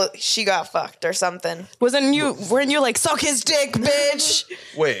 While she got fucked or something. Weren't you like, suck his dick, bitch?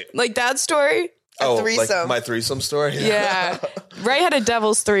 Wait. Like that story? threesome. Like my threesome story? Yeah. Ray had a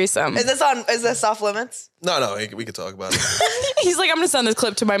devil's threesome. Is this off limits? No, we could talk about it. He's like, I'm going to send this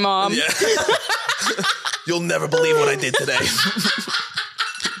clip to my mom. Yeah. You'll never believe what I did today.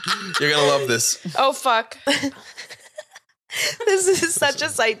 You're going to love this. Oh, fuck. This is such a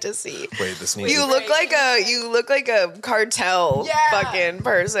sight to see. Wait, this needs... You look like a cartel fucking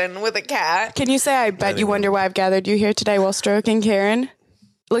person with a cat. Can you say, I bet you wonder why I've gathered you here today while stroking Karen?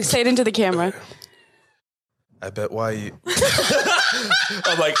 Look, say it into the camera. I bet why you...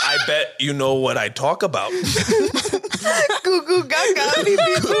 I'm like, I bet you know what I talk about. Goo goo gaga. Beep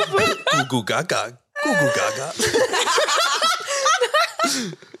beep boop boop. Goo goo gaga. Goo goo gaga.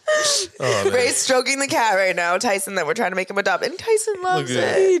 Oh, man. Ray's stroking the cat right now, Tyson, that we're trying to make him adopt. And Tyson loves Look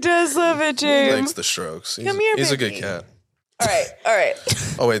at it. He does love it, He James. likes the strokes. Come here, He's a good baby. cat. All right.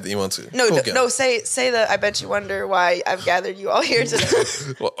 Oh, wait, he wants to. No, Go no, again. no, say the I bet you wonder why I've gathered you all here today.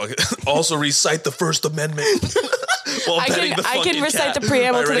 Well, okay. Also recite the First Amendment. While I petting can- the I can fucking recite cat. the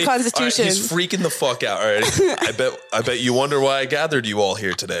preamble All to the ready? Constitution. All right, he's freaking the fuck out. All right. I bet you wonder why I gathered you all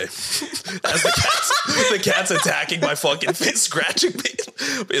here today. As the cat's attacking my fucking face, scratching me.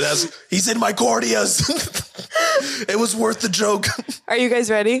 He's in my corneas. It was worth the joke. Are you guys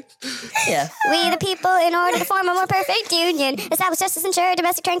ready? Yeah. We the people, in order to form a more perfect union, establish justice, ensure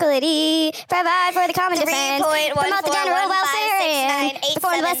domestic tranquility, provide for the common defense, promote the general welfare, and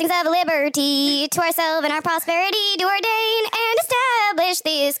perform the blessings of liberty to ourselves and our prosperity, to ordain and establish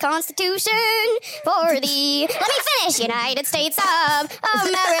this Constitution for the, let me finish, United States of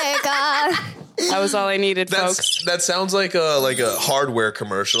America. That was all I needed, folks. That sounds like a hardware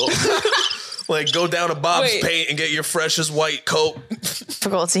commercial. Like, go down to Bob's Wait. Paint and get your freshest white coat.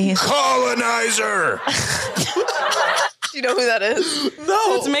 Difficulties. Colonizer! Do you know who that is?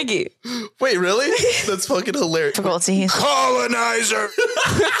 No. It's Miggy. Wait, really? That's fucking hilarious. Difficulties. Colonizer!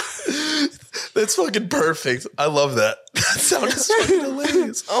 That's fucking perfect. I love that. That sound is fucking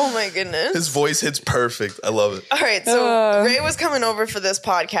hilarious. Oh my goodness. His voice hits perfect. I love it. All right, so Ray was coming over for this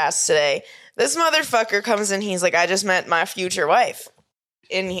podcast today. This motherfucker comes in. He's like, I just met my future wife.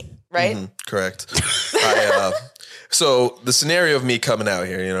 Right? Correct. So the scenario of me coming out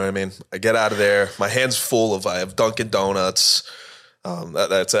here, you know what I mean? I get out of there. My hand's full of, I have Dunkin' Donuts.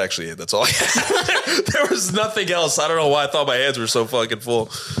 That's actually it. That's all I had. There was nothing else. I don't know why I thought my hands were so fucking full.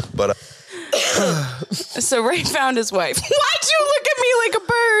 But So Ray found his wife. Why'd you look at me like a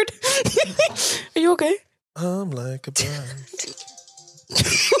bird? Are you okay? I'm like a bird.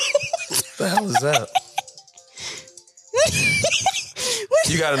 The hell is that?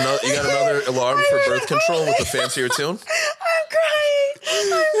 You got another alarm for birth control with a fancier tune? I'm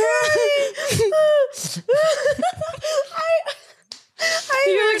crying. I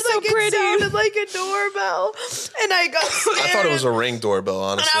You heard look so like pretty. It sounded like a doorbell, and I got scared. I thought it was a Ring doorbell,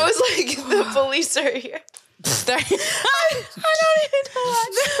 And honestly. I was like, the police are here. They're, I don't even know what.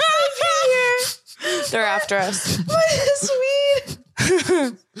 I'm they're after us. here. What is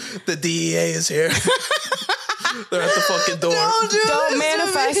weed? The DEA is here. They're at the fucking door. Don't do Don't this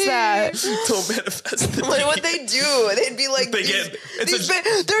manifest to me. that. Don't manifest the Like, what DEA. they do? They'd be like, They get- it's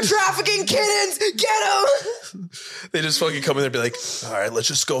they're trafficking kittens. Get them. They just fucking come in there and be like, all right, let's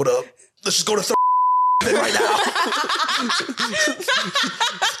just go to right now.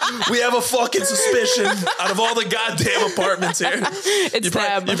 We have a fucking suspicion out of all the goddamn apartments here. It's You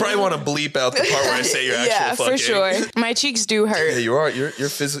them. probably want to bleep out the part where I say your actual Yeah, fucking. for sure. My cheeks do Yeah, hurt. you are. You're in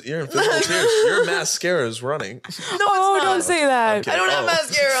physical tears. Your mascara is running. Oh, don't say that. I don't have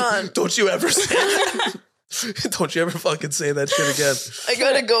mascara on. Don't you ever say that. Don't you ever fucking say that shit again. I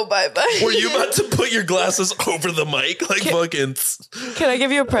gotta go bye-bye. Were you about to put your glasses over the mic like fucking... Can I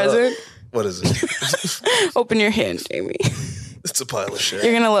give you a present? What is it? Open your hand, Jamie. It's a pile of shit.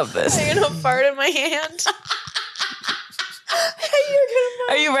 You're gonna love this. I'm gonna fart in my hand.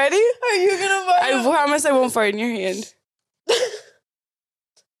 Are you ready? Are you gonna fart? I promise I won't fart in your hand.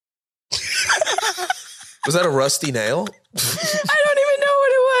 Was that a rusty nail? I don't even know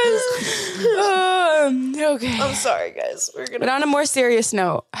what it was. Okay. I'm sorry, guys. But on a more serious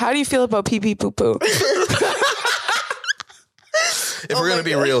note, how do you feel about pee pee poo poo? If we're gonna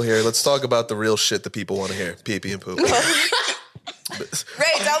be real here, let's talk about the real shit that people want to hear. Pee pee and poop. Ray,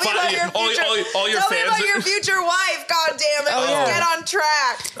 tell me about your future. All your tell me fans. about your future wife. God damn it. Let's get on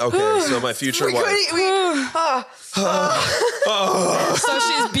track. Okay, so my future wife. So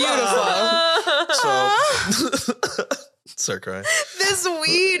she's beautiful. Start crying. This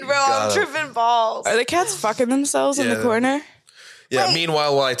weed, bro. I'm tripping balls. Are the cats fucking themselves in the corner? Yeah. Wait.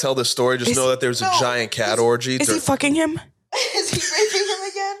 Meanwhile, while I tell this story, just know that there's a giant cat orgy. Is he fucking him? Is he raping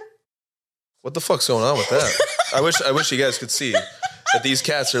him again? What the fuck's going on with that? I wish you guys could see that these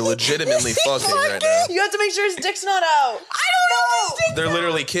cats are legitimately fucking right now. You have to make sure his dick's not out. I don't know. They're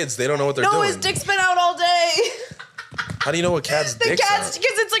literally kids. They don't know what they're doing. No, his dick's been out all day. How do you know what cat's The dick's cat's, out?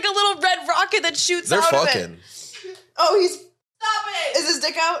 because it's like a little red rocket that shoots They're out of fucking. it. Oh, he's... Stop it. Is his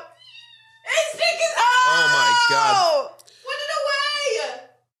dick out? His dick is out. Oh my God. Put it away.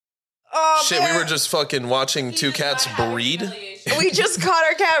 Oh, Shit, man. we were just fucking watching two cats breed. We just caught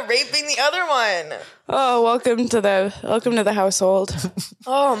our cat raping the other one. Oh, welcome to the household.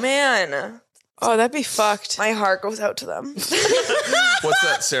 Oh, man. Oh, that'd be fucked. My heart goes out to them. What's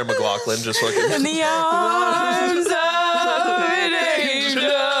that? Sarah McLachlan just fucking. In the arms of an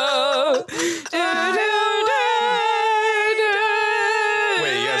angel.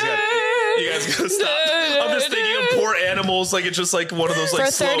 Wait, you guys gotta stop. I'm just thinking of poor animals, like it's just like one of those like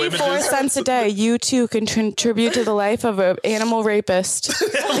For slow 34 images. cents a day, you too can contribute to the life of an animal rapist.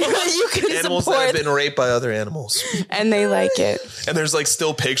 You can Animals that support, have been raped by other animals. and they like it. And there's like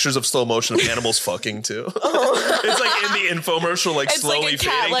still pictures of slow motion of animals fucking too. It's like in the infomercial, like It's slowly like a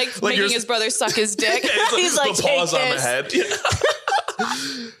cat, fading. like making his brother suck his dick. It's He's like, the paws take on the this. head.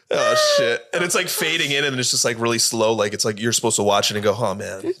 Oh shit! And it's like fading in, and it's just like really slow. Like it's like you're supposed to watch it and go, "Oh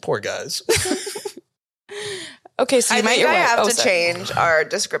man, poor guys." Okay, so you I think I have to sorry. change our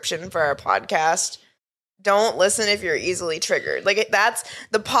description for our podcast. Don't listen if you're easily triggered. Like that's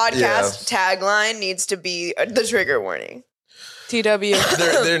the podcast tagline needs to be the trigger warning. TW.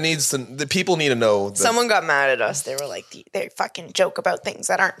 there needs to. The people need to know. That, Someone got mad at us. They were like, they fucking joke about things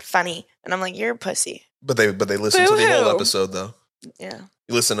that aren't funny, and I'm like, you're a pussy. but they listen to the whole Boo-hoo. episode though. Yeah.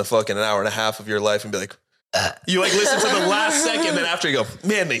 You listen to fucking an hour and a half of your life and be like, you like listen to the last second, then after you go,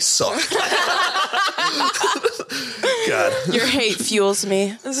 man, they suck. God, Your hate fuels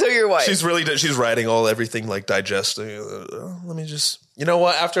me. So your wife. she's writing everything like digesting. Let me just, you know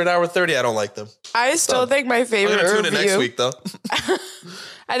what? After an hour 30, I don't like them. I still think my I'm favorite gonna tune review. in next week though.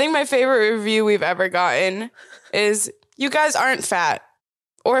 I think my favorite review we've ever gotten is you guys aren't fat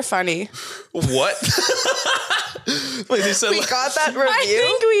or funny. What? Wait, they said we got that review. I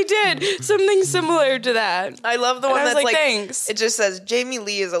think we did something similar to that. I love the And one I was that's like, like, thanks. it just says Jamie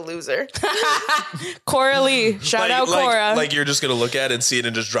Lee is a loser. Cora Lee. Shout out Cora. Like you're just gonna look at it and see it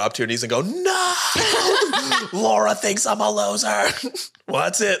and just drop to your knees and go, no, Laura thinks I'm a loser.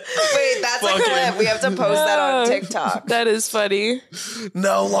 What's it? Wait, that's a Fucking- clip. We have to post that on TikTok. That is funny.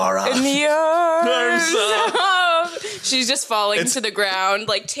 No, Laura. In the arms Arms of- She's just falling to the ground,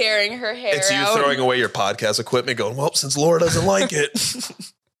 like tearing her hair It's you out. throwing away your podcast equipment, going, well, since Laura doesn't like it.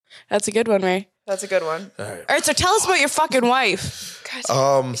 That's a good one, Ray. That's a good one. All right. All right, so tell us about your fucking wife.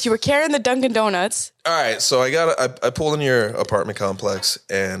 You were carrying the Dunkin' Donuts. All right, so I pulled in your apartment complex,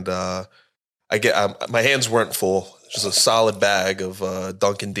 and my hands weren't full. Just a solid bag of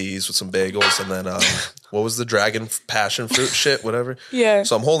Dunkin' D's with some bagels, and then what was the dragon passion fruit shit, whatever. Yeah.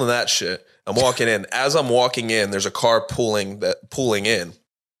 So I'm holding that shit. I'm walking in. As I'm walking in, there's a car pulling in,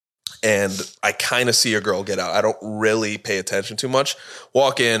 and I kind of see a girl get out. I don't really pay attention too much.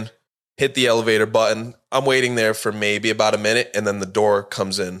 Walk in, hit the elevator button. I'm waiting there for maybe about a minute, and then the door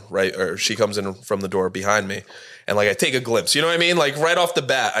comes in, right? Or she comes in from the door behind me. And like I take a glimpse, you know what I mean? Like right off the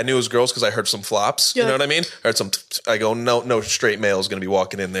bat, I knew it was girls because I heard some flops. You know what I mean? I heard some. I go, no straight male is going to be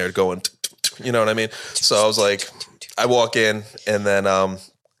walking in there going. You know what I mean? So I was like, I walk in, and then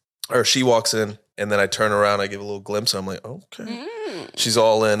or she walks in, and then I turn around, I give a little glimpse, and I'm like, okay. She's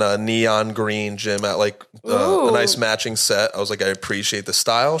all in a neon green gym at like a nice matching set. I was like, I appreciate the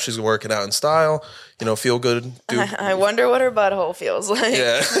style. She's working out in style. You know, feel good. I wonder what her butthole feels like.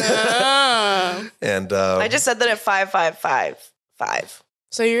 Yeah. And I just said that at 555.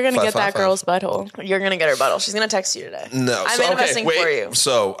 So you're going to get that 555. girl's butthole. You're going to get her butthole. She's going to text you today. No. I'm So, okay, manifesting wait. for you.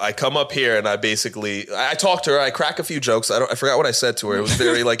 So I come up here and I talk to her. I crack a few jokes. I forgot what I said to her. It was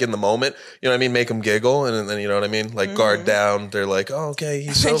very like in the moment. You know what I mean? Make them giggle. And then, you know what I mean? Like guard down. They're like, oh, okay,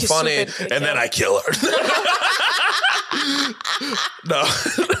 he's so You funny. stupid And then I kill her. No.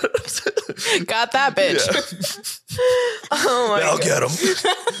 Got that bitch. Oh my I'll God. get him.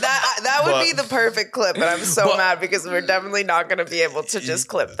 That would But- be the perfect clip, but I'm so But- mad because we're definitely not going to be able to just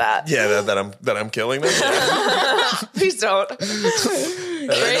clip that. Yeah, that I'm killing them. Yeah. Please don't.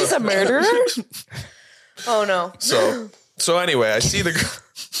 Ray's a murderer? Oh no. So anyway, I see the girl.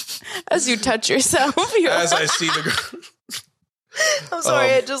 As you touch yourself. You're As I see the girl. I'm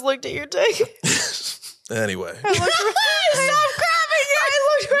sorry, I just looked at your dick. Anyway. Stop grabbing it. I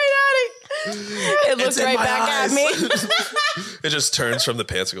looked right at it. it looks in right my back eyes. at me. It just turns from the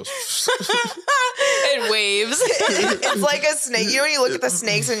pants and goes. It waves. It's like a snake. You know when you look at the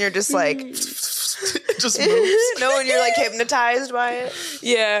snakes and you're just like, Just moves. no, when you're like hypnotized by it.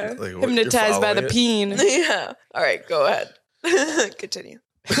 Yeah. Like, what, Hypnotized by you're the following peen. Yeah. All right, go ahead. Continue.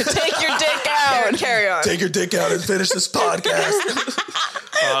 Take your dick out. Carry on. Take your dick out and finish this podcast.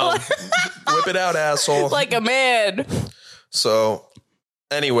 Whip it out, asshole. Like a man. So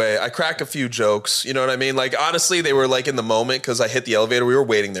anyway, I crack a few jokes. You know what I mean? Like, honestly, they were like in the moment because I hit the elevator. We were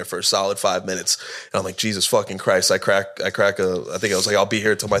waiting there for a solid 5 minutes. And I'm like, Jesus fucking Christ. I think I was like, I'll be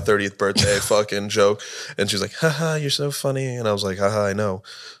here till my 30th birthday fucking joke. And she's like, haha, you're so funny. And I was like, haha, I know.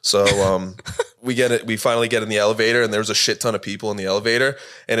 So we finally get in the elevator and there's a shit ton of people in the elevator.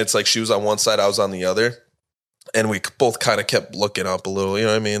 And it's like she was on one side, I was on the other. And we both kind of kept looking up a little, you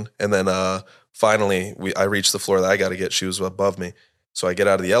know what I mean? And then finally, I reached the floor that I got to get. She was above me. So I get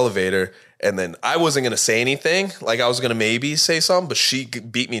out of the elevator, and then I wasn't going to say anything. Like, I was going to maybe say something, but she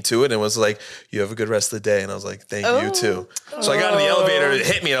beat me to it and was like, you have a good rest of the day. And I was like, thank you, too. So I got in the elevator, it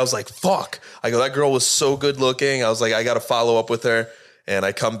hit me, and I was like, fuck. I go, that girl was so good looking. I was like, I got to follow up with her. And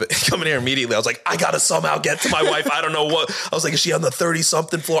I come in here immediately. I was like, I got to somehow get to my wife. I don't know what. I was like, is she on the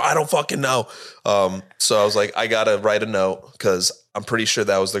 30-something floor? I don't fucking know. So I was like, I got to write a note because I'm pretty sure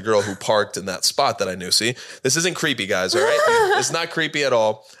that was the girl who parked in that spot that I knew. See, this isn't creepy, guys, all right? It's not creepy at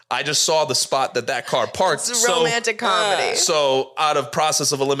all. I just saw the spot that car parked. It's a romantic comedy. So out of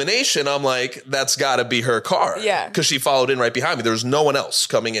process of elimination, I'm like, that's got to be her car. Yeah. Because she followed in right behind me. There was no one else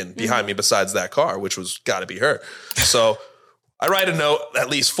coming in behind me besides that car, which was got to be her. So I write a note at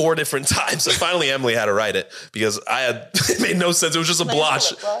least 4 different times. And finally, Emily had to write it because it made no sense. It was just a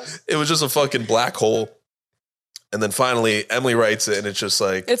blotch. It was just a fucking black hole. And then finally, Emily writes it, and it's just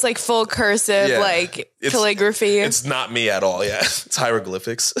like... It's like full cursive, Yeah. like It's- calligraphy. It's not me at all, yeah. It's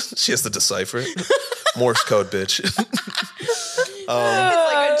hieroglyphics. She has to decipher it. Morse code, bitch. It's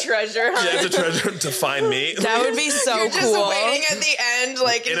like a treasure hunt. Yeah, it's a treasure to find me. That would be so You're just cool. waiting at the end,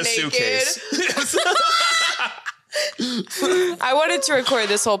 like in a naked. suitcase. I wanted to record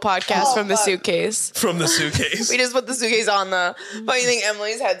this whole podcast from the suitcase. From the suitcase. We just put the suitcase on the. But you think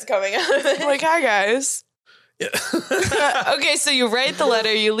Emily's head's coming out of it? Like, hi guys. Yeah. Okay, so you write the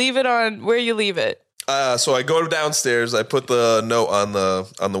letter, you leave it on where you leave it. So I go downstairs. I put the note on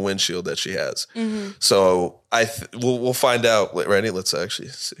the windshield that she has. Mm-hmm. So we'll find out. Ready? Let's actually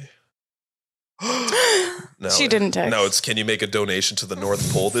see. No, She didn't text. No, it's can you make a donation to the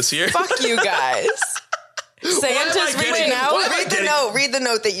North Pole this year? Fuck you guys. Santa's getting- reaching out. what am I Read the getting? note. Read the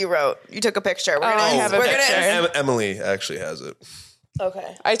note that you wrote. You took a picture. We're Oh, gonna I have a we're picture. Emily actually has it.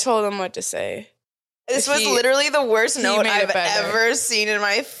 Okay. I told him what to say. This If was he- literally the worst he note made it I've better. ever seen in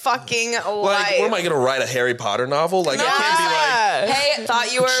my fucking life. Like, what am I going to write a Harry Potter novel? Like, I can't be like Hey,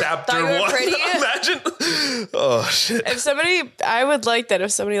 thought you were chapter 1. pretty. Imagine. Oh shit. If somebody, I would like that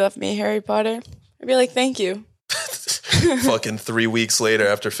if somebody left me Harry Potter. I'd be like, thank you. Fucking 3 weeks later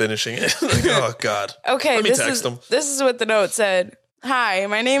after finishing it. Like, oh god. Okay, Let me this text him. This is what the note said. Hi,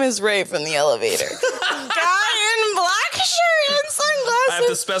 my name is Ray from the elevator. Guy in black shirt and sunglasses. I have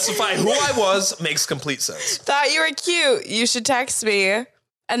to specify who I was. Makes complete sense. Thought you were cute. You should text me.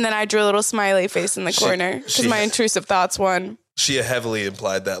 And then I drew a little smiley face in the corner because she- my intrusive thoughts won. She heavily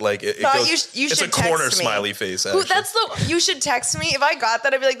implied that. Like it Thought goes, you it's should a corner text me. smiley face. Who, Actually. that's the. You should text me. If I got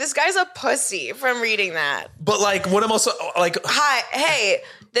that, I'd be like, this guy's a pussy from reading that. But like, what I'm also like, Hi, hey,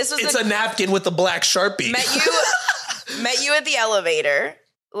 this was it's a napkin with a black Sharpie. met you at the elevator.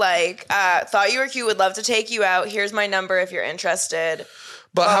 Like, thought you were cute. Would love to take you out. Here's my number if you're interested.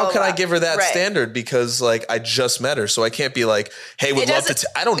 But how blah, can I blah. give her that Right. standard? Because like I just met her, so I can't be like, hey, would It love to. doesn't-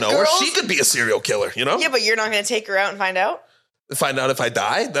 I don't know her. girls- She could be a serial killer. You know? Yeah, but you're not going to take her out and find out. Find out if I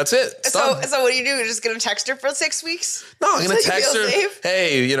die. That's it. It's done. So what do? You're just gonna text her for 6 weeks? No, I'm gonna So you text feel her. safe?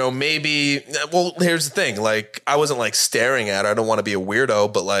 Hey, maybe. Well, here's the thing. Like, I wasn't like staring at her. I don't want to be a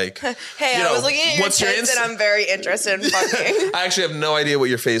weirdo, but like, Hey, I was looking at your tits and I'm very interested in fucking. I actually have no idea what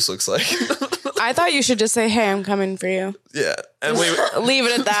your face looks like. I thought you should just say, "Hey, I'm coming for you." Yeah, and Leave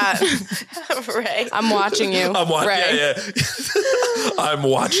it at that. Right. I'm watching you. I'm watching. Ray. Yeah. I'm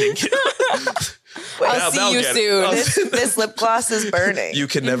watching you. I'll see you soon. This lip gloss is burning. You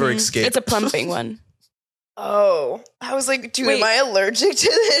can never escape. It's a plumping one. Oh, I was like, dude, Wait. am I allergic to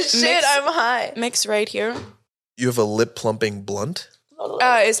this shit? Mix- I'm high. Mix right here. You have a lip plumping blunt?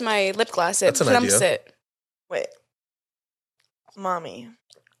 Is my lip gloss. It That's an plumps idea. it. Wait, mommy.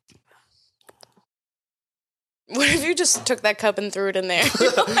 What if you just took that cup and threw it in there?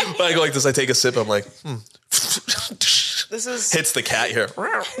 When I go like this, I take a sip. I'm like, This is hits the cat here.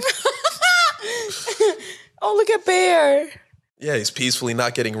 Oh, look at Bear. Yeah, he's peacefully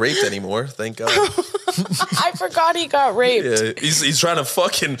not getting raped anymore. Thank God. I forgot he got raped. Yeah, he's trying to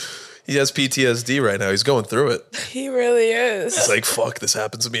fucking. He has PTSD right now. He's going through it. He really is. It's like, fuck, this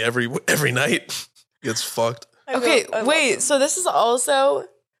happens to me every night. Gets fucked. Okay, wait. So this is also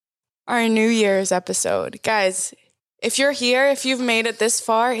our New Year's episode. Guys, if you're here, if you've made it this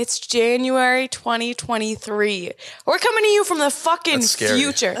far, it's January 2023. We're coming to you from the fucking That's scary.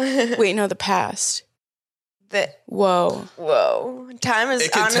 future. Wait, no, the past. Whoa. Whoa. Time is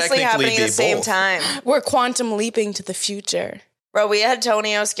It can honestly technically happening be at the same both. time. We're quantum leaping to the future. Bro, we had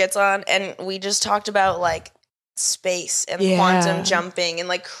Tonio Skits on and we just talked about like space and Yeah. quantum jumping and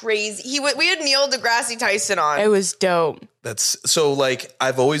like crazy. We had Neil deGrasse Tyson on. It was dope. That's so like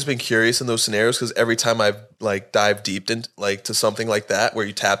I've always been curious in those scenarios because every time I've like dived deep into like to something like that where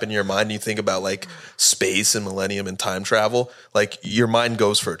you tap into your mind and you think about like space and millennium and time travel, like your mind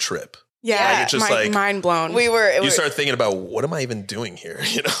goes for a trip. Yeah, Like, it's just like- mind blown. You start thinking about what am I even doing here?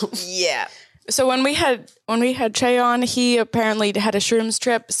 You know? Yeah. So when we had Trey on, he apparently had a shrooms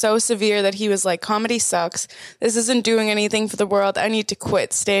trip so severe that he was like, comedy sucks. This isn't doing anything for the world. I need to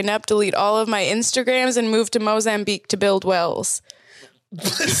quit, stand up, delete all of my Instagrams, and move to Mozambique to build wells.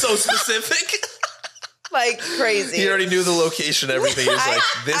 It's so specific. Like crazy. He already knew the location, everything. He was like,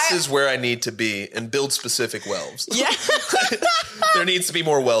 this is where I need to be and build specific wells. Yeah. There needs to be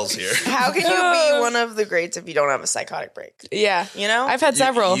more wells here. How can you be one of the greats if you don't have a psychotic break? Yeah. You know? I've had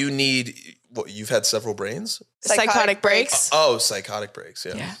several. You need, you've had several brains? Psychotic breaks. Oh, psychotic breaks,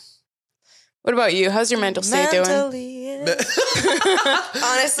 yeah. Yeah. What about you? How's your mental state doing?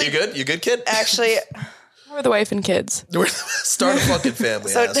 Honestly, You good, kid? actually, How are the wife and kids? Start a fucking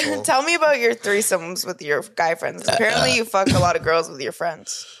family, so asshole. tell me about your threesomes with your guy friends. Apparently, you fuck a lot of girls with your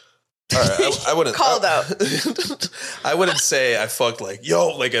friends. All right, I wouldn't Called out. I wouldn't say I fucked like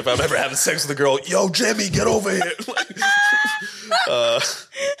if I'm ever having sex with a girl, yo, Jimmy, get over here.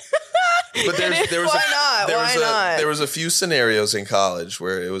 But there was a few scenarios in college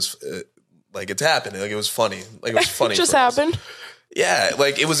where it was like it's happened, like it was funny, like it was funny. It just for us. happened. Yeah,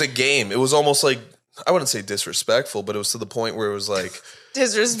 like it was a game. It was almost like I wouldn't say disrespectful, but it was to the point where it was like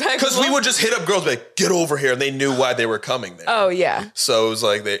Disrespectful. because we would just hit up girls, be like, get over here, and they knew why they were coming there. Oh, yeah. So it was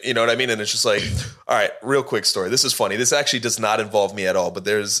like, you know what I mean? And it's just like, all right, real quick story. This is funny. This actually does not involve me at all. But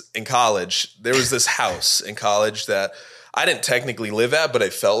there was this house in college that I didn't technically live at, but I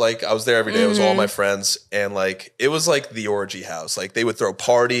felt like I was there every day. It was all my friends. And like, it was like the orgy house. Like they would throw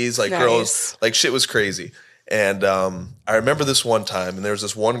parties, like girls, like shit was crazy. And I remember this one time, and there was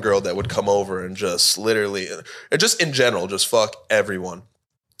this one girl that would come over and just literally, or just in general, just fuck everyone.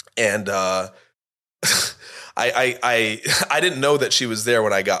 And I didn't know that she was there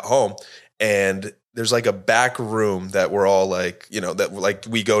when I got home. And there's like a back room that we're all like, you know, that like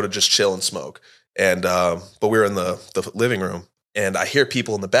we go to just chill and smoke. And but we were in the living room, and I hear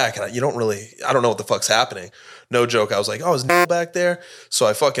people in the back, and I don't know what the fuck's happening. No joke. I was like, oh, is back there? So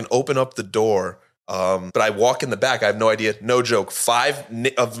I fucking open up the door. But I walk in the back. I have no idea. No joke.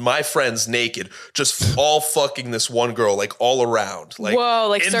 5 of my friends naked, just all fucking this one girl, like all around. Like, whoa,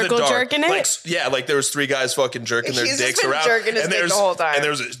 like in the circle dark. jerking it? Like, yeah, like there was 3 guys fucking jerking their He's just dicks been around. jerking his dick the whole time.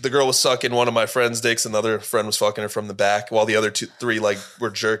 And the girl was sucking one of my friend's dicks, and the other friend was fucking her from the back, while the other 3 like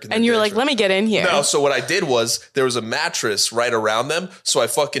were jerking. And you were like, let me get in here. No, so what I did was there was a mattress right around them, so I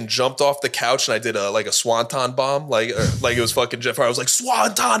fucking jumped off the couch and I did a swanton bomb, like it was fucking Jeff. I was like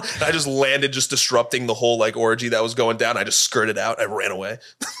swanton, and I just landed, just disrupting the whole like orgy that was going down. I just skirted out. I ran away.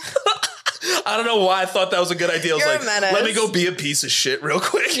 I don't know why I thought that was a good idea. I was You're like, a menace. let me go be a piece of shit real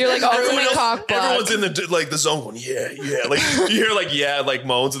quick. You're like ultimate cockblock. Everyone's in the zone going, yeah. Like you hear like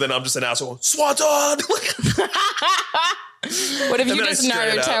moans, and then I'm just an asshole going, Swanton. What if you then I just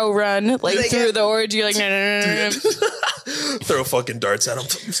straight out. Naruto run like through the orgy? Like, no. Throw fucking darts at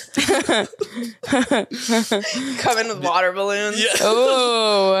him. Come in with water balloons. Yeah.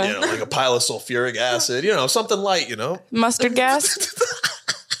 Oh, You know, like a pile of sulfuric acid, something light, mustard gas.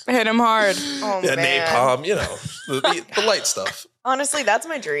 Hit him hard. Oh, Yeah, man. napalm, the light stuff. Honestly, that's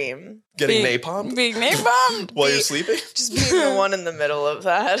my dream. Getting napalm Being napalmed. while you're sleeping. Just being the one in the middle of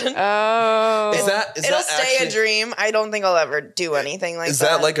that. Oh. Is It'll that stay actually, a dream. I don't think I'll ever do anything like that. Is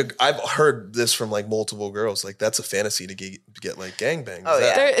that like I've heard this from like multiple girls. Like that's a fantasy to get like gangbang. Oh,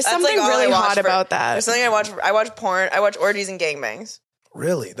 yeah. There is That's, something all really I watch hot about that. There's something I watch. I watch porn. I watch orgies and gangbangs.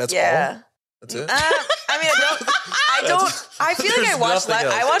 Really? That's Yeah. all? That's it? I mean, I feel like I There's watch nothing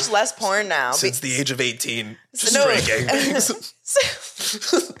else. I watch less porn now. Since the age of 18. Just No. straight gangbangs.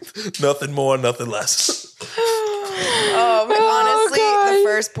 Nothing more, nothing less. Honestly, God. the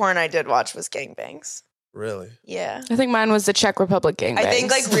first porn I did watch was gangbangs. Really? Yeah. I think mine was the Czech Republic gangbangs. I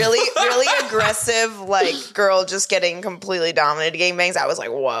think like really aggressive, like girl just getting completely dominated gangbangs. I was like,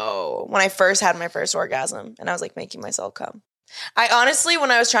 whoa. When I first had my first orgasm and I was like making myself come. I honestly, when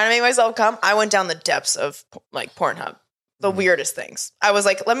I was trying to make myself come, I went down the depths of like Pornhub. The weirdest things. I was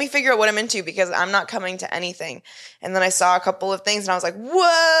like, let me figure out what I'm into because I'm not coming to anything. And then I saw a couple of things and I was like,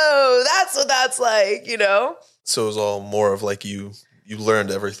 whoa, that's what that's like, So it was all more of like you learned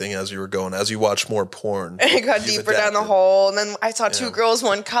everything as you were going. As you watch more porn. It got you've deeper down the adapted. hole. And then I saw Two Girls,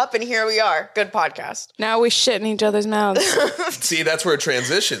 One Cup, and here we are. Good podcast. now we shit in each other's mouths. See, that's where it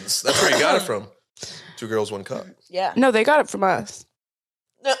transitions. That's where you got it from. 2 girls, 1 cup. Yeah. No, they got it from us.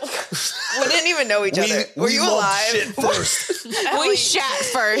 No. We didn't even know each other. Were you loved alive? shit first. We shat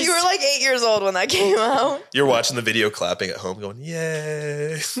first. You were like 8 years old when that came out. You're watching the video clapping at home going,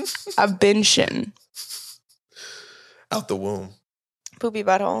 yay. I've been shitting. Out the womb. Poopy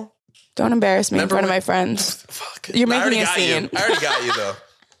butthole. Don't embarrass me Remember in front of when- my friends. Fuck. You're I already making a got scene. You. I already got you though.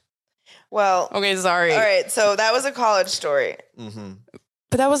 Well, Okay, sorry. all right. So that was a college story.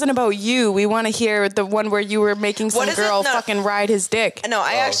 But that wasn't about you. We want to hear the one where you were making some What is it? girl No. fucking ride his dick. No,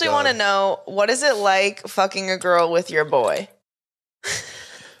 I actually God. want to know, what is it like fucking a girl with your boy?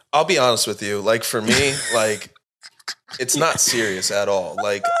 I'll be honest with you. Like for me, like it's not serious at all.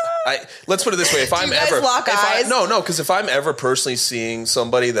 Like let's put it this way: if I'm you guys ever lock if eyes? because if I'm ever personally seeing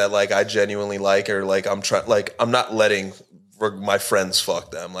somebody that like I genuinely like, or like I'm not letting my friends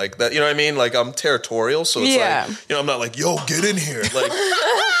fuck them like that. You know what I mean? Like I'm territorial, so it's Yeah. like I'm not like, yo, get in here, like.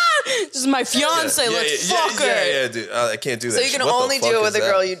 This is my fiance. Let's fuck her. Yeah, dude. I can't do that. So you can What the only fuck do it is with a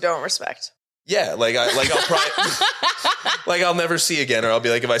that? girl you don't respect. Yeah, I'll probably like I'll never see again, or I'll be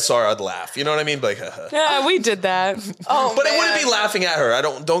like, if I saw her, I'd laugh. You know what I mean? Like, haha. Yeah, we did that. Oh, But man. I wouldn't be laughing at her. I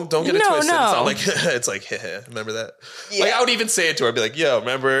don't get it No, twisted. It's no. not like it's like remember that? Yeah. Like I would even say it to her. I'd be like, yo,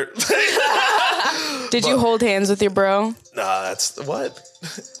 remember? Did you hold hands with your bro? Nah, that's what?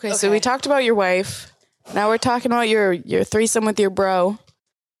 Okay, so we talked about your wife. Now we're talking about your threesome with your bro.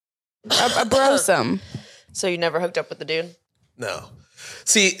 A brosome. So you never hooked up with the dude? No.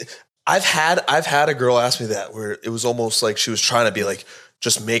 See, I've had a girl ask me that where it was almost like she was trying to be like,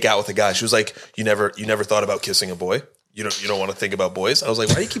 just make out with a guy. She was like, you never thought about kissing a boy? You don't want to think about boys? I was like,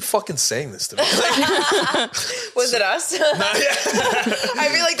 why do you keep fucking saying this to me? Like, Was it us? I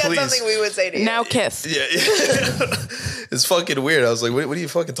feel like that's Please. something we would say to you. Now kiss. yeah. It's fucking weird. I was like, what are you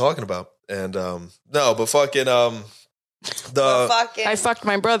fucking talking about? And no, but fucking Fucking. I fucked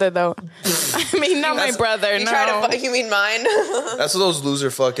my brother though. I mean, not my brother. You No. try to fuck, you mean mine? that's what those loser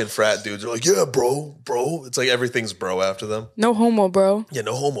fucking frat dudes are like, yeah, bro. It's like everything's bro after them. No homo, bro. Yeah,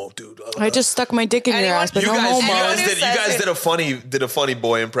 no homo, dude. I just stuck my dick in your Anyone- ass, but you no guys, homo. Anyone who you says guys it- did a funny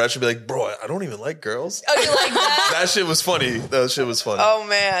boy impression. Be like, bro, I don't even like girls. Oh, you like that? That shit was funny. That shit was funny. Oh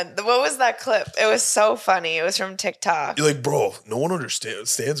man, what was that clip? It was so funny. It was from TikTok. You're like, bro, no one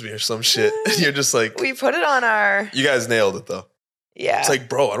understands me or some shit. And you're just like, We put it on our you guys nailed it though. yeah. It's like,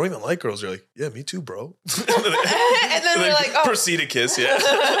 bro, I don't even like girls. You're like, yeah, me too, bro. and then we're like, oh, proceed to kiss. Yeah,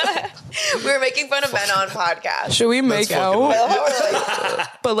 we were making fun of men on podcast. Should we make fucking out? weird. We're like,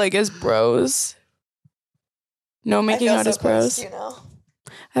 But like as bros? No I making feel out so as close, bros? you know.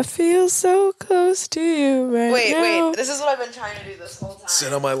 I feel so close to you right Wait, now. wait. This is what I've been trying to do this whole time.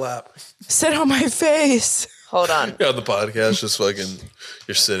 sit on my lap. Sit on my face. Hold on. You're on the podcast, just fucking,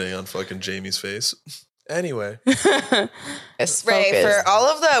 you're sitting on fucking Jamie's face. Anyway, Yes, Ray, focus. for all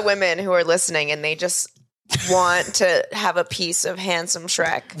of the women who are listening and they just want to have a piece of handsome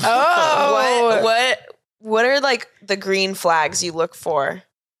Shrek. Oh. What are like the green flags you look for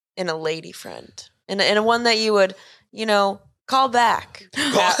in a lady friend? In a one that you would, call back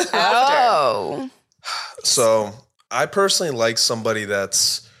after? Oh. So I personally like somebody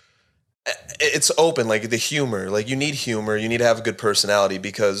it's open, like the humor. Like you need humor, you need to have a good personality,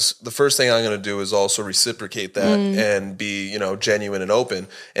 because the first thing I'm going to do is also reciprocate that and be, genuine and open.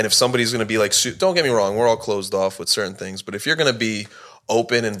 And if somebody's going to be like, don't get me wrong, we're all closed off with certain things, but if you're going to be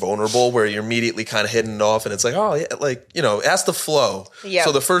open and vulnerable where you're immediately kind of hidden off and it's like, oh yeah, like, ask the flow. Yeah.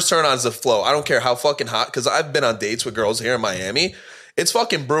 So the first turn on is the flow. I don't care how fucking hot, because I've been on dates with girls here in Miami. It's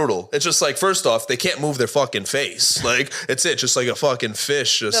fucking brutal. It's just like, first off, they can't move their fucking face. Like, it's just like a fucking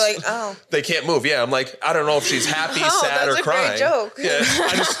fish. Just They're like, oh. They can't move. Yeah, I'm like, I don't know if she's happy, sad, or that's a crying. great joke. Yeah,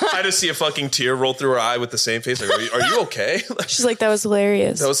 I just see a fucking tear roll through her eye with the same face. Like, are you okay? She's like, that was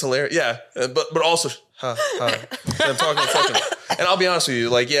hilarious. That was hilarious. Yeah, but also, I'm talking fucking. And I'll be honest with you,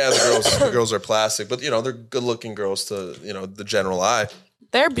 like, yeah, the girls are plastic, but they're good looking girls to the general eye.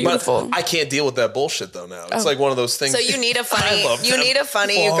 They're beautiful. But I can't deal with that bullshit though now. It's like one of those things. So you need a funny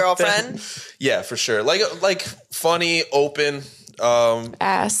girlfriend? Them. Yeah, for sure. Like funny, open,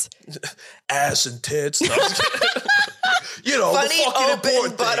 ass and tits. No, funny, the fucking open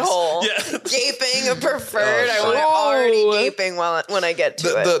butthole. Yeah. Gaping, preferred. I want it already gaping when I get to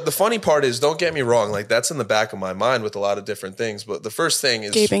it. The funny part is, don't get me wrong, like that's in the back of my mind with a lot of different things. But the first thing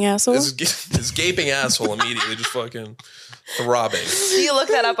is gaping asshole. Is gaping asshole immediately just fucking throbbing. Do you look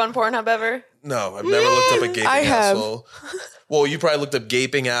that up on Pornhub ever? No, I've never looked up a gaping asshole. Well, you probably looked up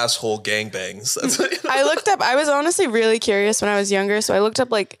gaping asshole gangbangs. I was honestly really curious when I was younger, so I looked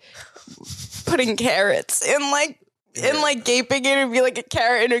up like putting carrots in gaping, it would be like a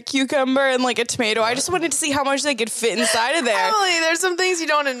carrot and a cucumber and like a tomato. I just wanted to see how much they could fit inside of there. Emily, there's some things you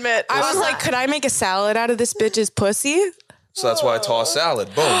don't admit. I was like, could I make a salad out of this bitch's pussy? So that's why I toss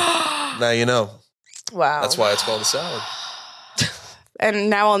salad. Boom. Now you know. Wow. That's why it's called a salad. And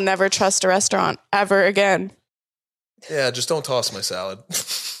now I'll never trust a restaurant ever again. Yeah, just don't toss my salad.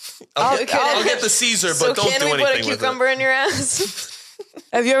 I'll get the Caesar, but don't do anything with it. Can we put a cucumber in your ass?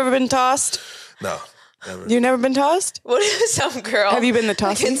 Have you ever been tossed? No, never. You've never been tossed? What if some girl... Have you been the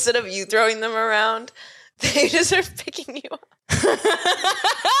tossing? Like, instead of you throwing them around, they just are picking you up. Because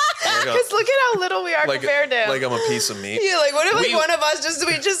look at how little we are compared to him. Like I'm a piece of meat. Yeah, like what if one of us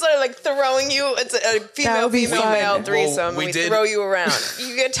we just are like throwing you? It's a female male threesome. We throw you around.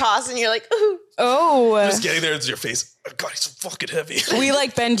 You get tossed and you're like, ooh. Oh. Just getting there into your face. Oh, God, he's so fucking heavy. We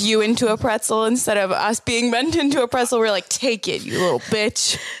like bend you into a pretzel instead of us being bent into a pretzel. We're like, take it, you little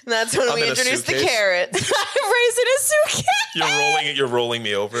bitch. And that's when we introduce the carrot. I'm raising a suitcase. You're rolling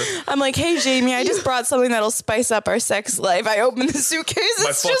me over. I'm like, hey, Jamie, I just brought something that'll spice up our sex life. I open the suitcase.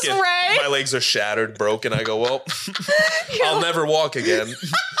 It's just Ray. My legs are shattered, broken. I go, well, I'll never walk again.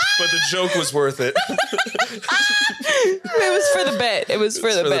 But the joke was worth it. It was for the bit. It was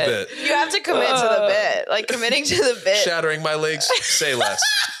for the bit. You have to commit to the bit. Like committing to the bit. Shattering my legs, say less.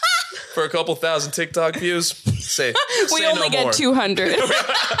 For a couple thousand TikTok views, say we only no more. Get 200.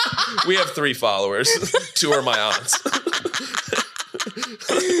 We have 3 followers. 2 are my aunts.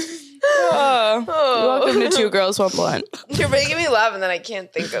 Welcome to Two Girls, One Blunt. You're making me laugh, and then I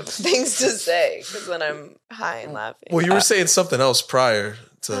can't think of things to say because then I'm high and laughing. Well, you were saying something else prior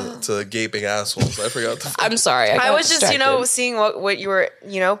to gaping assholes. I forgot. I'm sorry. I was just, seeing what you were,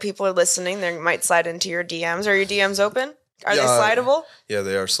 people are listening. They might slide into your DMs. Are your DMs open? Are they slidable? Yeah,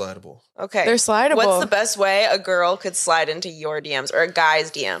 they are slidable. Okay. They're slidable. What's the best way a girl could slide into your DMs or a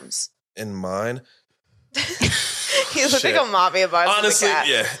guy's DMs? In mine? You look like a mafia boss. Honestly,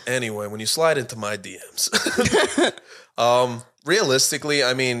 yeah. Anyway, when you slide into my DMs, realistically,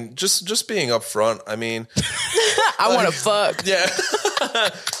 I mean, just being upfront. I mean, I want to fuck. Yeah.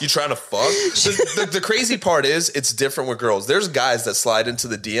 You trying to fuck? The crazy part is it's different with girls. There's guys that slide into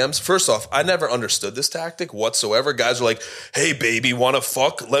the DMs. First off, I never understood this tactic whatsoever. Guys are like, hey, baby, want to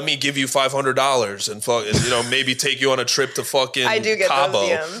fuck? Let me give you $500 and fuck, and, maybe take you on a trip to fucking I do get Cabo. Those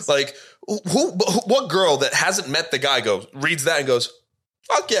DMs. Like, what girl that hasn't met the guy reads that and goes,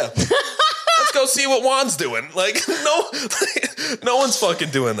 fuck yeah. Let's go see what Juan's doing. Like, no one's fucking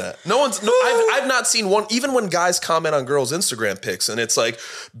doing that. I've not seen one, even when guys comment on girls' Instagram pics and it's like,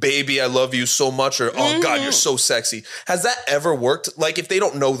 baby, I love you so much, or, oh God, you're so sexy. Has that ever worked? Like, if they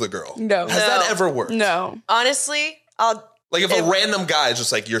don't know the girl. No. Has that ever worked? No. Honestly, if a random guy is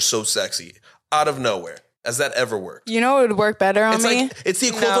just like, you're so sexy, out of nowhere. Has that ever worked? You know, it would work better on me. Like, it's the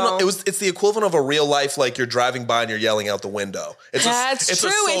equivalent. No. It's the equivalent of a real life, like you're driving by and you're yelling out the window. That's true.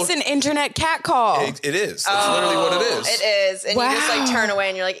 It's an internet cat call. It is. That's literally what it is. It is. And you just like turn away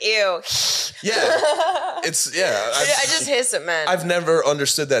and you're like, ew. Yeah. I just hiss at men. I've never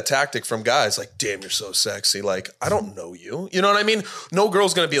understood that tactic from guys. Like, damn, you're so sexy. Like, I don't know you. You know what I mean? No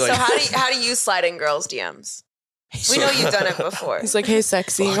girl's gonna be like. So how do you slide in girls' DMs? We know you've done it before. He's like, hey,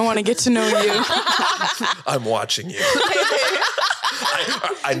 sexy, I want to get to know you. I'm watching you.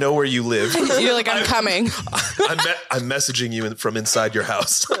 I know where you live. You're like, I'm coming. I'm messaging you from inside your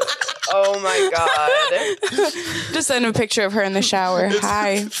house. Oh my God. Just send a picture of her in the shower.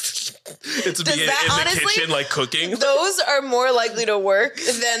 Hi. It's me in the kitchen, like cooking. Those are more likely to work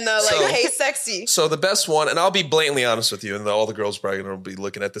than the hey, sexy. So the best one, and I'll be blatantly honest with you, and all the girls probably gonna be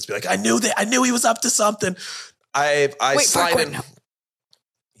looking at this, be like, I knew he was up to something. I slide in. No.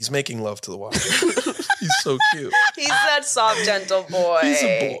 He's making love to the water. He's so cute. He's that soft, gentle boy. He's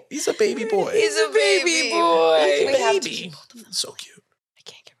a boy. He's a baby boy. He's a baby boy. Baby. So cute. I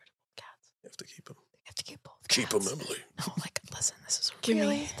can't get rid of both cats. You have to keep him. You have to keep both. Keep him, Emily. No, listen, this is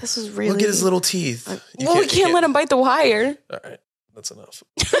really. This is really. Look at his little teeth. We can't let him bite the wire. All right, that's enough.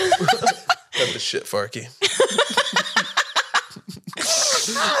 Cut the shit, Farky.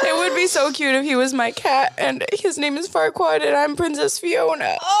 It would be so cute if he was my cat and his name is Farquaad and I'm Princess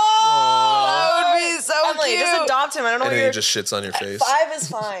Fiona. Oh, that would be so Emily, cute. just adopt him. I don't know And what then you're... he just shits on your face. 5 is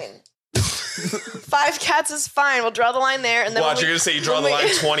fine. 5 cats is fine. We'll draw the line there. And then Watch, you're going to say you draw the line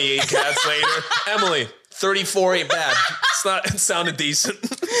 28 cats later. Emily, 34 ain't bad. It sounded decent. We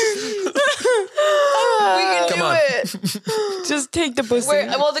can Come do on. it. Just take the pussy.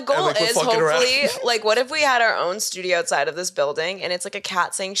 Well, the goal Like, we're is fucking hopefully, like, what if we had our own studio outside of this building and it's like a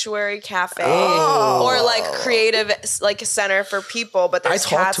cat sanctuary cafe or like creative like center for people, but I there's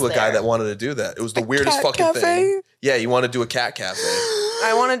talked cats to a guy there. that wanted to do that. It was the weirdest cat fucking cafe? thing. Yeah, you want to do a cat cafe.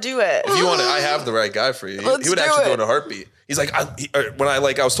 I want to do it. If you want to, I have the right guy for you. He Let's would do actually do it. it in a heartbeat. He's like, I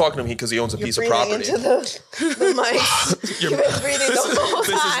was talking to him because he owns a piece of Breathing property. into the mic. You've been breathing the whole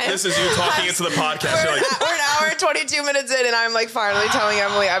time. This is you talking into the podcast. You're like, We're an hour and 22 minutes in, and I'm like finally telling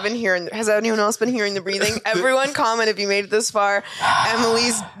Emily, I've been hearing. Has anyone else been hearing the breathing? Everyone comment if you made it this far.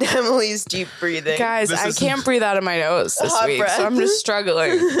 Emily's deep breathing. Guys, I can't breathe out of my nose this Hot week, breath. so I'm just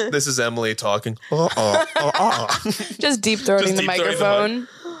struggling. this is Emily talking. Just deep throating the deep throating the microphone.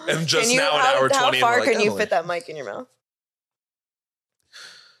 And just Can you, now, an hour 20. how far and we're like, can you Emily. fit that mic in your mouth?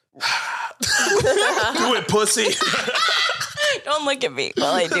 Do it, pussy. Don't look at me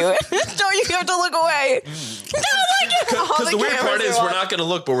while I do it. Don't you have to look away. Don't look at me. Because the weird part is we're not going to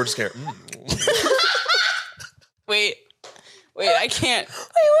look, but we're just scared. Wait, I can't.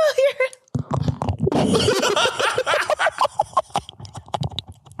 I will hear it.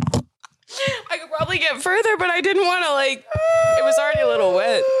 I could probably get further, but I didn't want to, it was already a little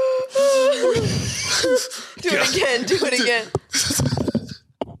wet. Do it again.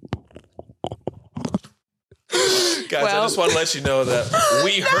 Guys, I just want to let you know that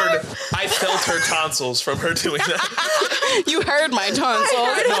I felt her tonsils from her doing that. You heard my tonsils.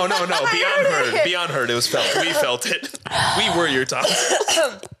 No. Beyond heard. It was felt. We felt it. We were your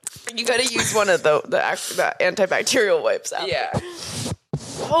tonsils. You gotta use one of the antibacterial wipes out. Yeah.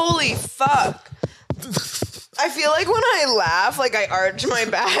 Holy fuck. I feel like when I laugh, like I arch my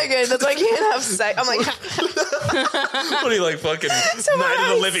back and that's why I can't have sex. I'm like, What are you like, fucking Night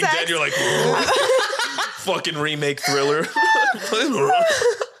of the Living sex. Dead? You're like, fucking remake Thriller.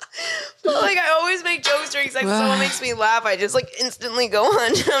 like I always make jokes during sex. Someone makes me laugh, I just like instantly go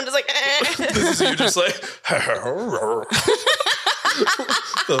on. I'm just like, This is you just like,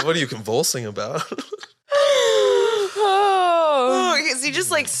 what are you convulsing about? Oh. is he just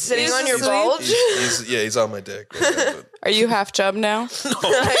like sitting He's on your asleep. bulge? He's on my dick. Right now, but- Are you half chub now?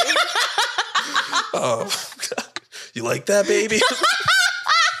 Oh, God. You like that, baby?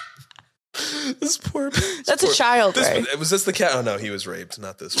 This poor. That's a child, right? Was this the cat? Oh no, he was raped.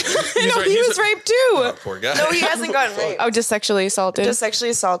 Not this one. No, he was raped too. Oh, poor guy. No, he hasn't gotten raped. Oh, just sexually assaulted. Just sexually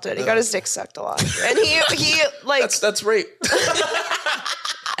assaulted. He got his dick sucked a lot. And he like That's rape.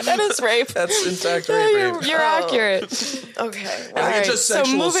 that is rape. That's in fact rape. You're accurate. okay. I Well, think it's just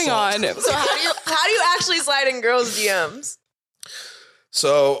sexual moving assault. on. so how do you actually slide in girls' DMs?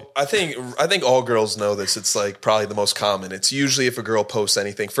 So I think all girls know this. It's like probably the most common. It's usually if a girl posts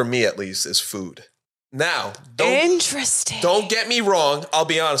anything, for me at least, is food. Now, Interesting. don't get me wrong. I'll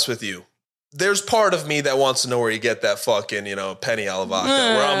be honest with you. There's part of me that wants to know where you get that fucking, penny alla vodka.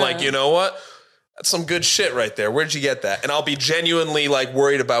 Where I'm like, you know what? That's some good shit right there. Where'd you get that? And I'll be genuinely like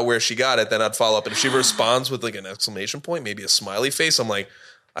worried about where she got it. Then I'd follow up. And if she responds with like an exclamation point, maybe a smiley face, I'm like,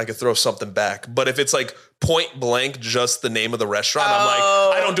 I could throw something back. But if it's like point blank, just the name of the restaurant, I'm like,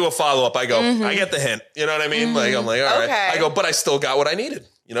 I don't do a follow-up. I go, I get the hint. You know what I mean? Like, I'm like, all right. Okay. I go, but I still got what I needed.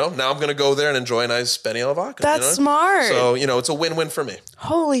 You know, now I'm going to go there and enjoy a nice Benny alla vodka. That's smart. So, you know, it's a win-win for me.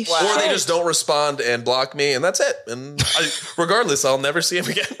 Holy shit. Or they just don't respond and block me, and that's it. And regardless, I'll never see him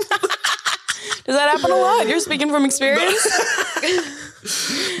again. Does that happen a lot? You're speaking from experience?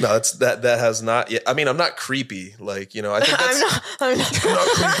 No, that has not yet. I mean, I'm not creepy. Like, you know, I think that's... I'm not. I'm not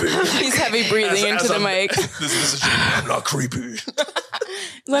creepy. He's heavy breathing into the mic. This is Jamie. I'm not creepy. Is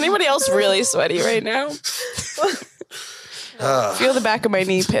anybody else really sweaty right now? Feel the back of my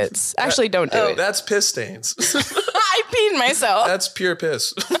knee pits. Actually, don't do it. That's piss stains. I peed myself. That's pure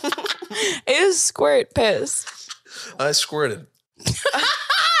piss. It is squirt piss. I squirted.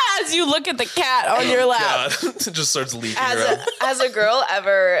 As you look at the cat on your lap. God. It just starts leaking around. Has a girl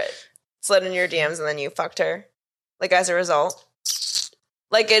ever slid in your DMs and then you fucked her? Like, as a result?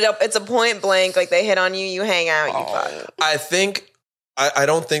 Like, it's a point blank, like, they hit on you, you hang out, you fuck. I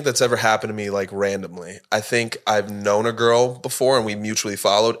don't think that's ever happened to me, like, randomly. I think I've known a girl before and we mutually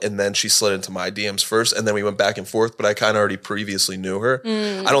followed, and then she slid into my DMs first, and then we went back and forth, but I kind of already previously knew her.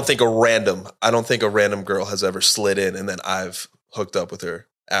 I don't think a random girl has ever slid in and then I've hooked up with her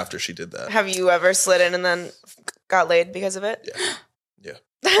after she did that. Have you ever slid in and then got laid because of it? Yeah.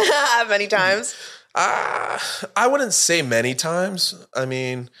 Many times? I wouldn't say many times. I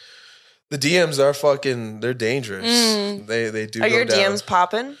mean, the DMs are they're dangerous. They do. Are go your down. DMs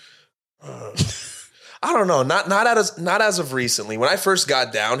popping? I don't know. Not as of recently. When I first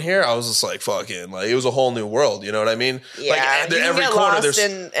got down here, I was just like fucking like it was a whole new world. You know what I mean? Yeah. Like you every get corner, lost there's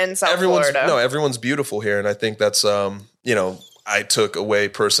in South Florida. Everyone's beautiful here, and I think that's you know. I took away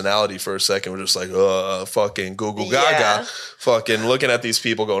personality for a second. We're just like, fucking Google Gaga, fucking looking at these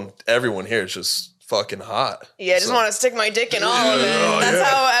people going, everyone here is just fucking hot. Yeah, I just want to stick my dick in all of it. That's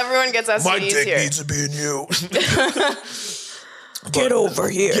how everyone gets STDs My dick here. needs to be in you. Get over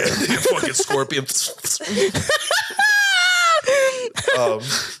here. Fucking scorpion.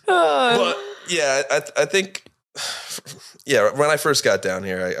 But yeah, I think, yeah, when I first got down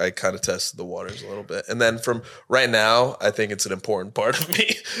here, I kind of tested the waters a little bit. And then from right now, I think it's an important part of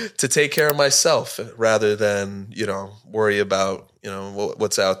me to take care of myself rather than, you know, worry about, you know,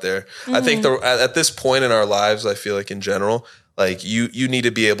 what's out there. I think at this point in our lives, I feel like in general, like you need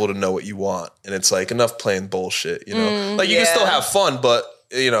to be able to know what you want. And it's like enough playing bullshit, you know, like you can still have fun, but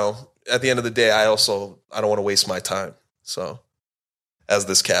you know, at the end of the day, I don't want to waste my time. So as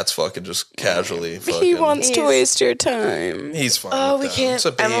this cat's fucking just casually fucking. He wants to waste your time. He's fine. Oh, with we that. can't. It's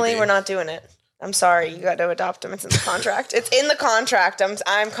a baby. Emily, we're not doing it. I'm sorry. You got to adopt him. It's in the contract. It's in the contract.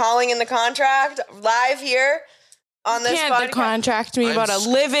 I'm calling in the contract live here on this Can't podcast. the contract me about a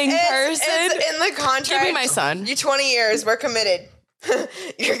living person? It's in the contract. Give me my son. You 20 years. We're committed.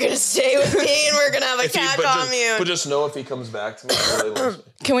 You're going to stay with me and we're going to have a cat commune. But just know if he comes back to me, he really loves me.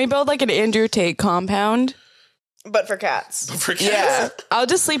 Can we build like an Andrew Tate compound? But for cats. For cats. Yeah. I'll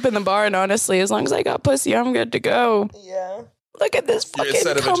just sleep in the barn, honestly. As long as I got pussy, I'm good to go. Yeah. Look at this fucking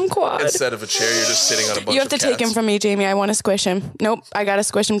kumquat. Instead of a chair, you're just sitting on a bunch of You have to take him from me, Jamie. I want to squish him. Nope. I got to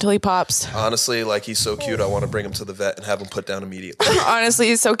squish him till he pops. Honestly, like he's so cute, I want to bring him to the vet and have him put down immediately. Honestly,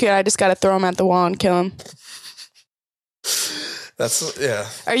 he's so cute. I just got to throw him at the wall and kill him. That's, yeah.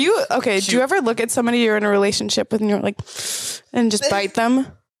 Are you, okay, do you ever look at somebody you're in a relationship with and you're like, and just bite them?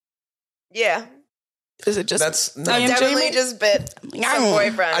 Yeah. Is it just That's me no, and Definitely Jamie? just bit some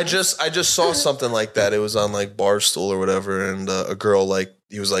boyfriend. I just saw something like that. It was on like Barstool or whatever, and a girl like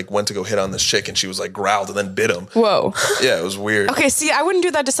he was like went to go hit on this chick, and she was like growled and then bit him. Whoa. Yeah, it was weird. Okay, see, I wouldn't do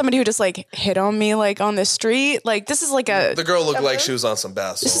that to somebody who just like hit on me like on the street. Like this is like The girl looked like she was on some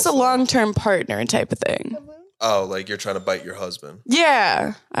bath this is salts. a long-term partner type of thing. Oh, like you're trying to bite your husband.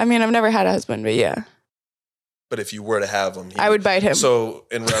 Yeah. I mean, I've never had a husband, but yeah. But if you were to have him, I would bite him. So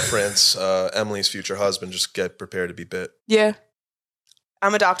in reference, Emily's future husband, just get prepared to be bit. Yeah.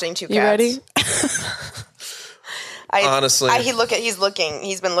 I'm adopting 2 cats. You ready? Honestly,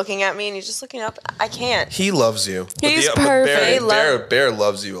 he's been looking at me and he's just looking up. I can't. he loves you. He's but perfect. Bear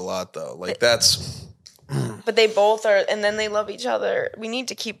loves you a lot though. Like that's. But they both are, and then they love each other. We need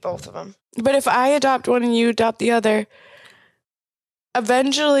to keep both of them. But if I adopt one and you adopt the other,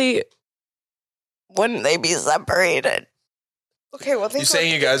 eventually, wouldn't they be separated? Okay, well, You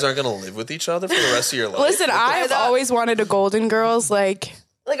saying you guys aren't going to live with each other for the rest of your life? Listen, I've always wanted a Golden Girls, like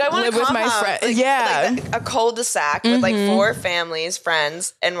I want live to with my friend. like, Yeah. like a cul-de-sac with like 4 families,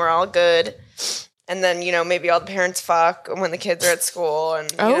 friends, and we're all good. And then maybe all the parents fuck when the kids are at school, and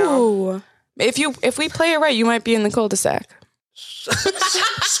Oh, if we play it right, you might be in the cul-de-sac.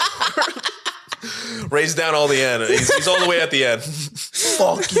 Ray's down all the end. He's all the way at the end.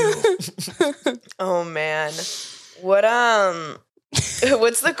 Fuck you. Oh man.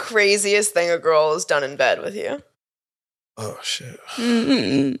 What's the craziest thing a girl has done in bed with you? Oh shit.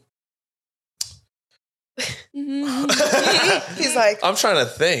 He's like, I'm trying to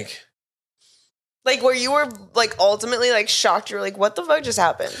think. like where you were like ultimately like shocked. You were like, what the fuck just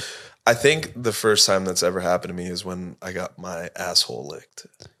happened? I think the first time that's ever happened to me is when I got my asshole licked.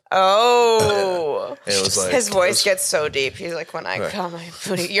 Oh, And it was like his voice gets so deep. He's like, when I come, my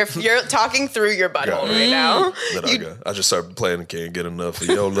booty. You're talking through your butthole right now. Then I just started playing and can't get enough of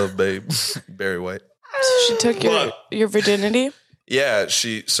yo love babe. Barry White. She took your virginity. Yeah,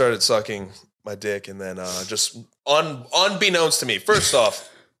 she started sucking my dick, and then just unbeknownst to me. First off,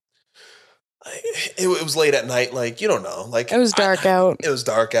 it was late at night. Like, you don't know. Like, It was dark out. It was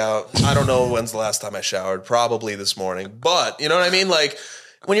dark out. I don't know when's the last time I showered. Probably this morning. But you know what I mean? Like,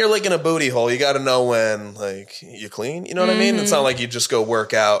 when you're licking a booty hole, you got to know when like you clean. You know what I mean? It's not like you just go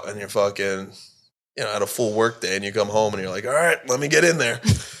work out and you're fucking, you know, at a full work day and you come home and you're like, all right, let me get in there,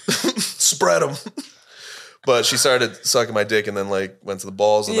 spread them. But she started sucking my dick and then like went to the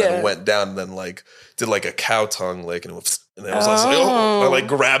balls and then went down and then like did like a cow tongue lick and then I was like, oh, I like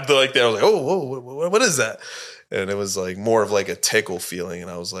grabbed the like there. I was like, oh, whoa, what is that? And it was like more of like a tickle feeling, and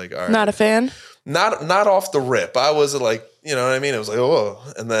I was like, all right, Not a fan. not off the rip. I wasn't like, you know what I mean? It was like, oh,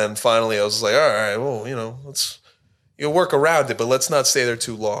 and then finally I was like, all right, well, you know, you'll work around it, but let's not stay there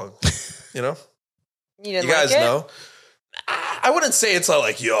too long. You know, You guys know. I wouldn't say it's not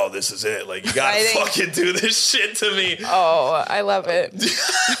like, yo, this is it. Like, you gotta fucking do this shit to me. Oh, I love it.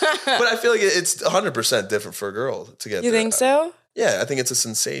 But I feel like it's 100% different for a girl to get. You think so? Yeah, I think it's a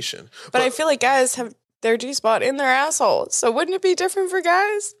sensation. But I feel like guys have their G-spot in their asshole. So wouldn't it be different for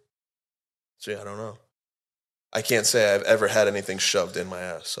guys? Gee, I don't know. I can't say I've ever had anything shoved in my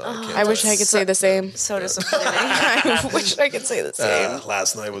ass. So I wish I could say the same. So disappointing. I wish I could say the same.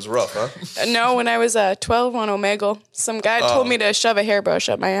 Last night was rough, huh? No, when I was 12 on Omegle, some guy told me to shove a hairbrush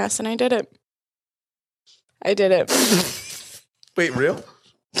up my ass, and I did it. Wait, real?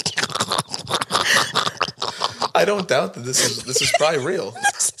 I don't doubt that this is probably real.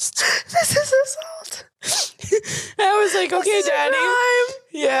 This is assault. I was like, okay, daddy.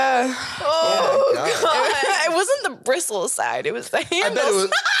 Yeah. Oh, Yeah, God. It wasn't the bristle side. It was the handle. I bet it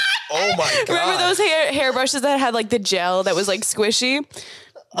was. Oh my god! Remember those hairbrushes that had like the gel that was like squishy?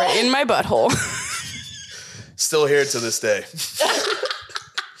 Right in my butthole. Still here to this day.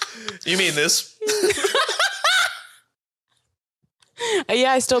 You mean this?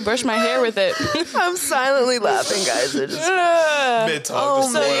 Yeah, I still brush my hair with it. I'm silently laughing, guys. They're just Mid talk,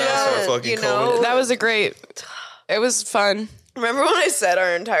 so yeah, you know, That was it was fun. remember when I said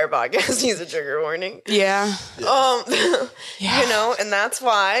our entire podcast needs a trigger warning? Yeah. You know, and that's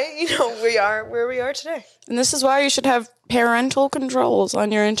why, you know, we are where we are today. And this is why you should have parental controls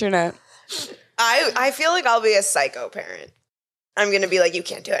on your internet. I feel like I'll be a psycho parent. I'm going to be like, you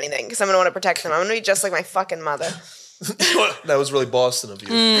can't do anything because I'm going to want to protect them. I'm going to be just like my fucking mother. That was really Boston of you.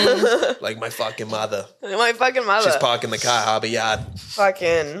 Like my fucking mother. My fucking mother. She's parking the car, hobby yard.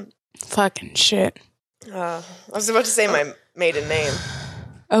 Fucking shit. I was about to say my maiden name.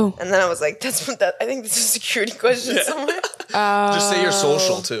 Oh. And then I was like, I think this is a security question somewhere. Just say your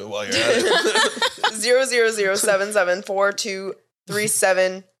social too while you're at it.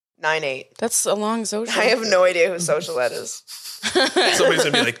 00077423798. That's a long social. I have no idea whose social that is. Somebody's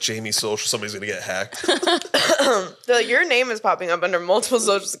gonna be like Jamie's social. Somebody's gonna get hacked. They're like, your name is popping up under multiple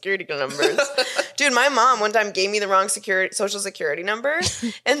social security numbers. Dude, my mom one time gave me the wrong social security number.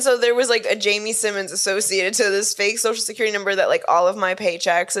 And so there was like a Jamie Simmons associated to this fake social security number that like all of my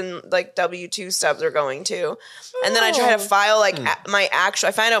paychecks and like W-2 stubs are going to. And then I try to file like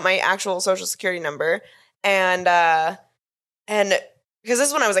I find out my actual social security number and because this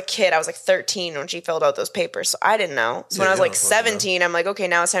is when I was a kid. I was like 13 when she filled out those papers. So I didn't know. So when I was like 17, I'm like, okay,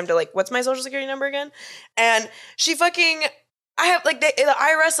 now it's time to like, what's my social security number again? And she fucking, I have like, the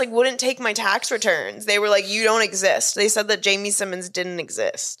IRS like wouldn't take my tax returns. They were like, you don't exist. They said that Jamie Simmons didn't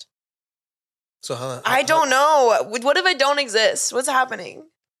exist. So I don't know. What if I don't exist? What's happening?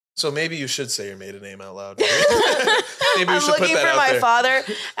 So maybe you should say your maiden name out loud. Maybe we I'm should put looking that for out my there. father.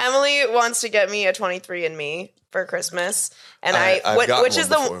 Emily wants to get me a 23andMe for Christmas, and I've gotten which is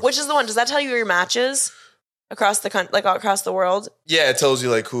one before. which is the one? Does that tell you your matches across the across the world? Yeah, it tells you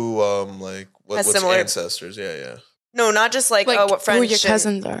like who what's similar- ancestors. Yeah. No, not just like what friends who your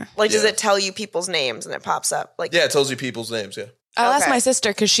cousins are. Like, does it tell you people's names and it pops up? Like, Yeah, it tells you people's names. Yeah. I'll ask Okay. my sister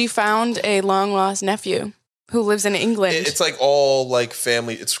because she found a long lost nephew who lives in England. It's like all like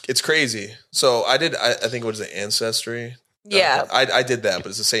family. It's crazy. So I think what is it, Ancestry? Yeah. I did that, but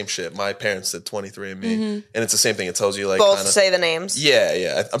it's the same shit. My parents did 23andMe, and it's the same thing. It tells you like Both kinda, say the names.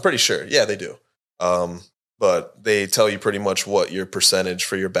 Yeah, I'm pretty sure. Yeah, they do. But they tell you pretty much what your percentage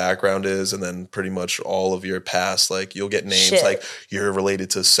for your background is, and then pretty much all of your past. Like you'll get names Shit. like you're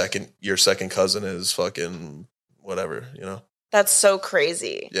related to your second cousin is fucking whatever, you know? That's so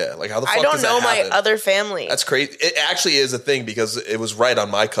crazy. Yeah, like how the fuck I don't does that know my happen? other family. That's crazy. It actually is a thing because it was right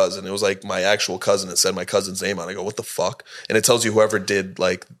on my cousin. It was like my actual cousin that said my cousin's name on it. I go, what the fuck? And it tells you whoever did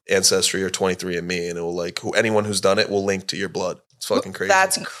like Ancestry or 23andMe, and it will like anyone who's done it will link to your blood. It's fucking crazy.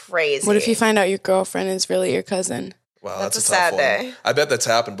 That's crazy. What if you find out your girlfriend is really your cousin? Wow, That's a tough sad one. day. I bet that's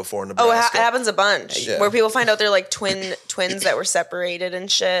happened before in Oh, Nebraska. it happens a bunch. Yeah. Where people find out they're like twins that were separated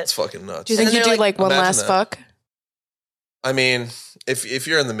and shit. It's fucking nuts. Do you think And you they're do like one Imagine last that. fuck? I mean, if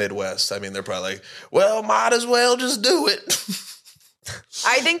you're in the Midwest, I mean, they're probably like, well, might as well just do it.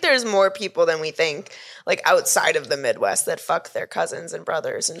 I think there's more people than we think, like outside of the Midwest, that fuck their cousins and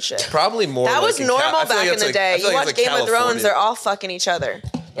brothers and shit. Probably more. That like was in normal I feel back like in it's the like- day. I feel You like watch it's like Game of Thrones, California. they're all fucking each other.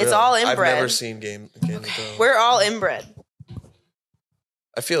 It's Really? all inbred. I've never seen Game of Thrones. We're all inbred.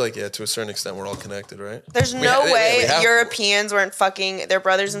 I feel like, yeah, to a certain extent, we're all connected, right? There's We no ha- way we have- Europeans weren't fucking their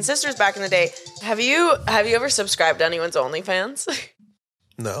brothers and sisters back in the day. Have you ever subscribed to anyone's OnlyFans?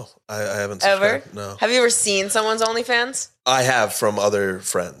 No, I haven't Ever? subscribed. No. Have you ever seen someone's OnlyFans? I have from other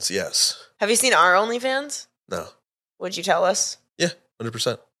friends, yes. Have you seen our OnlyFans? No. Would you tell us? Yeah,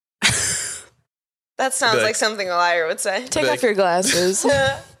 100%. That sounds Like- like something a liar would say. Take Like- off your glasses.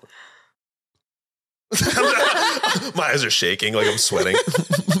 My eyes are shaking like I'm sweating.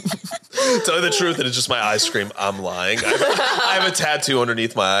 Tell you the truth, and it's just my eyes scream, I'm lying. I have a tattoo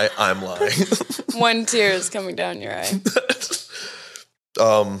underneath my eye, I'm lying. One tear is coming down your eye.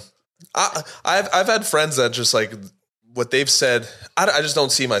 I've had friends that just like what they've said. I just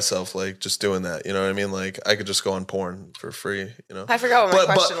don't see myself like just doing that. You know what I mean? Like I could just go on porn for free. You know, I forgot what my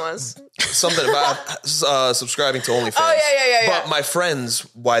But- question was. something about subscribing to OnlyFans. Oh, yeah. But my friends,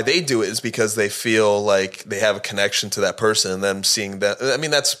 why they do it is because they feel like they have a connection to that person, and them seeing that. I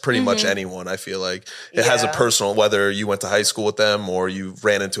mean, that's pretty much anyone. I feel like it has a Yeah. personal. Whether you went to high school with them or you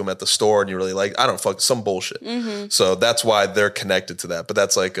ran into them at the store and you really like, I don't fuck some bullshit. So that's why they're connected to that. But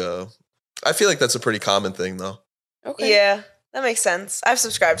that's like I feel like that's a pretty common thing, though. Okay. Yeah, that makes sense. I've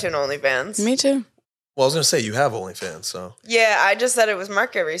subscribed to an OnlyFans. Me too. Well, I was gonna say you have OnlyFans, so Yeah, I just said it was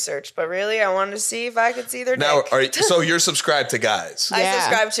market research, but really, I wanted to see if I could see their now dick. so you're subscribed to guys. I Yeah.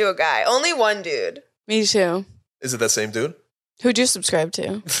 subscribed to a guy. Only one dude. Me too. Is it that same dude? Who'd you subscribe to?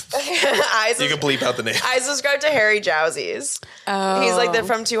 You can bleep out the name. I subscribe to Harry Jowsies. Oh. He's like the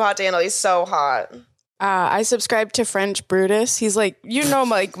from Too Hot to Handle. He's so hot. I subscribe to French Brutus. He's like, you know,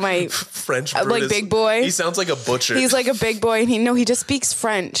 like my French like Brutus. big boy. He sounds like a butcher. He's like a big boy, and he just speaks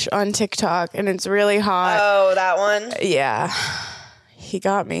French on TikTok, and it's really hot. Oh, that one. Yeah, he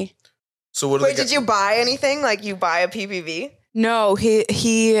got me. So what? Wait, did you buy anything? Like you buy a PPV? No, he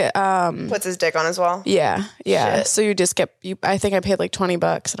Puts his dick on his wall. yeah. Shit. So you just kept I think I paid like $20,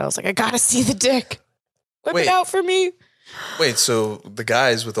 and I was like, I gotta see the dick. Whip Wait. it out for me. Wait, so the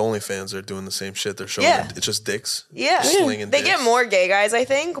guys with OnlyFans are doing the same shit. They're showing Yeah. it's just dicks. Yeah. Slinging They dicks. get more gay guys, I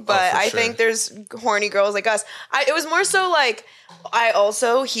think, but for I sure. think there's horny girls like us. It was more so like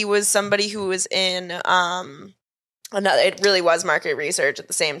he was somebody who was in it really was market research at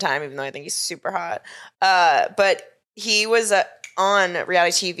the same time, even though I think he's super hot. But he was on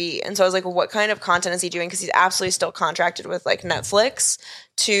reality TV, and so I was like, well, what kind of content is he doing? Because he's absolutely still contracted with like Netflix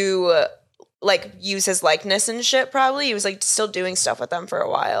to like use his likeness and shit. Probably he was like still doing stuff with them for a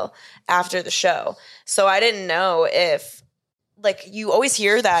while after the show. So I didn't know if like you always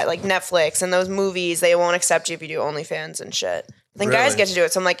hear that like Netflix and those movies, they won't accept you if you do OnlyFans and shit. I think guys Really? get to do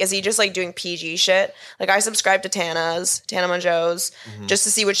it. So I'm like, is he just like doing PG shit? Like I subscribed to Tana Mongeau's just to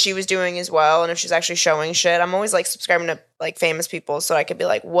see what she was doing as well, and if she's actually showing shit. I'm always like subscribing to like famous people so I could be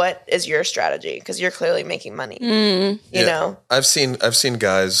like, what is your strategy? Because you're clearly making money. You know? I've seen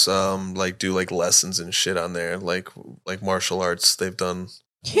guys like do like lessons and shit on there, like martial arts. They've done.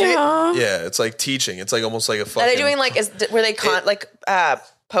 Yeah. Yeah, it's like teaching. It's like almost like a fucking. Are they doing like were they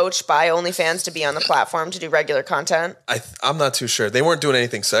poached by OnlyFans to be on the platform to do regular content? I'm not too sure. They weren't doing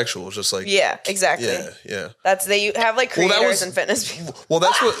anything sexual. It was just like Yeah, exactly. yeah. They have like Well, that creators was- and fitness people. Well,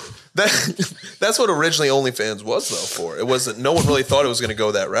 that's what originally OnlyFans was though. For it wasn't. No one really thought it was going to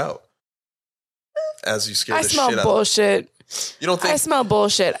go that route. As you scared I the smell shit out. bullshit. You don't think? I smell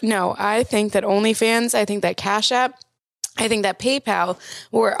bullshit. No, I think that OnlyFans, I think that Cash App, I think that PayPal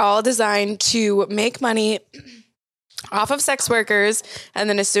were all designed to make money off of sex workers. And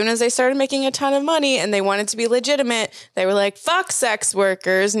then as soon as they started making a ton of money and they wanted to be legitimate, they were like, fuck sex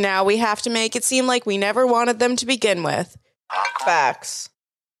workers. Now we have to make it seem like we never wanted them to begin with. Facts.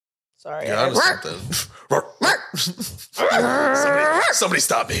 Sorry. You're onto something. Somebody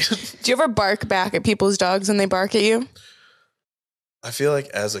stop me. Do you ever bark back at people's dogs when they bark at you? I feel like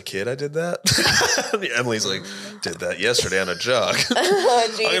as a kid I did that. Emily's like, did that yesterday on a jog.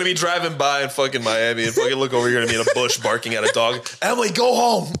 I'm going to be driving by in fucking Miami and fucking look over here and be in a bush barking at a dog. Emily, go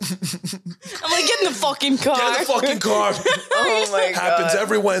home. I'm like, get in the fucking car. Get in the fucking car. Oh my God. Happens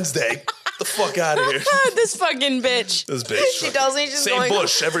every Wednesday. Get the fuck out of here. This fucking bitch. This bitch. She tells me she's Same going.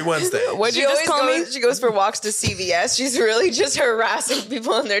 bush every Wednesday. What'd She you just always call me? goes. She goes for walks to CVS. She's really just harassing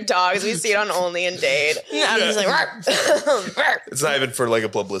people and their dogs. We see it on Only and Dade. I'm just like, It's not even for like a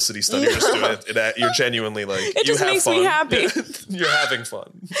publicity stunt. You're just doing it. You're genuinely like, it you just have makes fun. me happy. You're having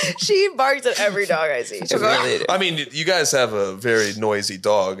fun. She barks at every dog I see. She'll go, I mean, you guys have a very noisy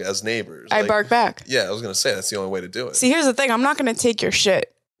dog as neighbors. I Like, bark back. Yeah, I was going to say that's the only way to do it. See, here's the thing. I'm not going to take your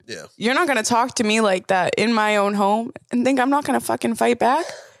shit. Yeah. You're not going to talk to me like that in my own home and think I'm not going to fucking fight back.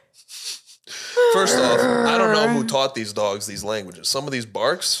 First off, I don't know who taught these dogs these languages. Some of these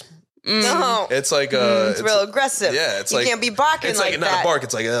barks, no. it's like It's real aggressive. Yeah, it's you like can't be barking it's like not that. a bark.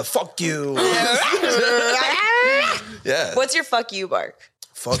 It's like fuck you. Yeah. What's your fuck you bark?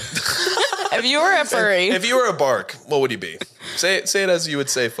 Fuck? If you were a furry, If you were a bark, what would you be? Say it as you would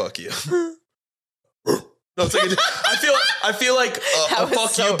say fuck you. No, it's like I feel like a was fuck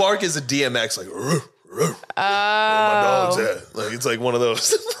so- you bark is a DMX like. Where my oh, dog's at? Like it's like one of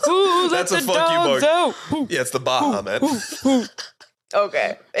those. ooh, That's let a the fuck you dogs bark. out. Yeah, it's the Baja man.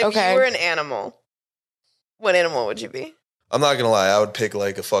 Okay. If Okay. you were an animal, what animal would you be? I'm not gonna lie, I would pick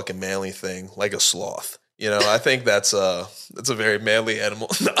like a fucking manly thing, like a sloth. You know, I think that's a very manly animal.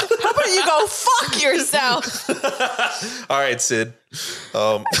 How about you go fuck yourself? All right, Sid.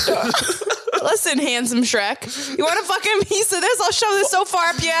 Listen, handsome Shrek. You want a fucking piece of this? I'll shove this so far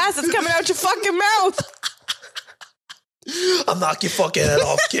up your ass it's coming out your fucking mouth. I'll knock your fucking head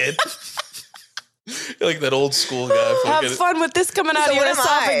off, kid. You're like that old school guy. Have Fucking, fun with this coming out So of your what am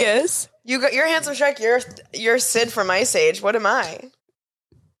I? esophagus. You're handsome Shrek. You're Sid from Ice Age. What am I?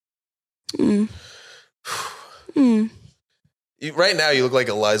 Right now, you look like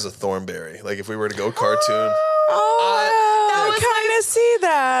Eliza Thornberry. Like if we were to go cartoon. I kind of see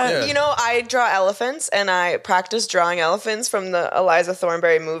that. Yeah. You know, I draw elephants, and I practice drawing elephants from the Eliza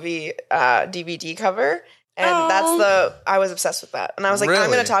Thornberry movie DVD cover. And I was obsessed with that. And I was like, I'm Really?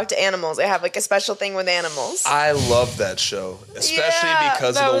 going to talk to animals. I have like a special thing with animals. I love that show, especially Yeah,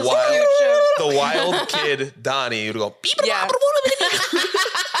 because that of was a cute show. the wild kid Donnie who'd go beep. Yeah.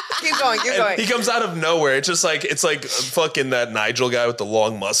 Keep going. And he comes out of nowhere. It's like fucking that Nigel guy with the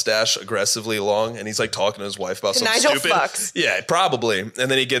long mustache, aggressively long, and he's like talking to his wife about something Nigel stupid. fucks. Yeah, probably. And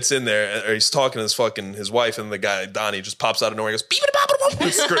then he gets in there, or he's talking to his wife, and the guy Donnie just pops out of nowhere. And goes beep and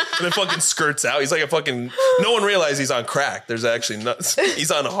then fucking skirts out. He's like a fucking. No one realized he's on crack. There's actually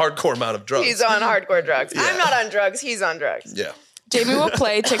he's on a hardcore amount of drugs. He's on hardcore drugs. Yeah. I'm not on drugs. He's on drugs. Yeah. Jamie will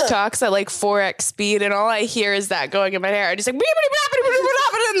play TikToks at like 4x speed, and all I hear is that going in my hair. I just like, and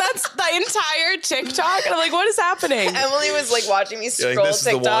that's the entire TikTok. And I'm like, what is happening? Emily was like watching me like, scroll this is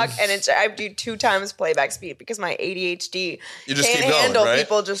the TikTok, one. and I do 2 times playback speed because my ADHD You just can't keep going, handle right?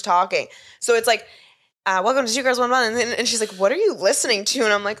 people just talking. So it's like, welcome to Two Girls One Month, and she's like, "What are you listening to?"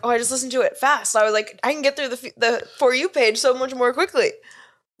 And I'm like, "Oh, I just listened to it fast." So I was like, "I can get through the For You page so much more quickly."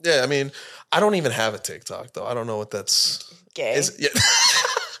 Yeah, I mean, I don't even have a TikTok though. I don't know what that's. Gay, Yeah.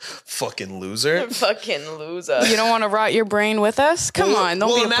 Fucking loser. fucking loser. You don't want to rot your brain with us? Come on,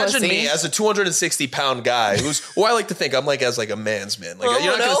 don't be a imagine pussy. me as a 260-pound guy who's, well, I like to think I'm like as like a man's man. Like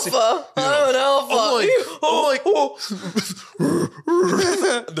I'm an alpha. I'm an alpha.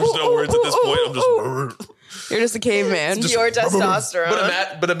 There's no words at this point. I'm just. You're just a caveman. Pure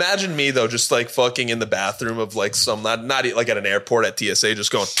testosterone. But imagine me though, just like fucking in the bathroom of like some not like at an airport at TSA,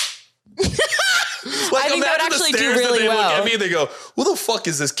 just going. Like, I think that would imagine the actually do stares that really they well. Look at me, they go, "Who the fuck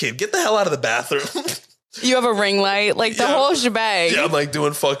is this kid? Get the hell out of the bathroom!" You have a ring light, like the Yeah. whole shebang. Yeah, I'm like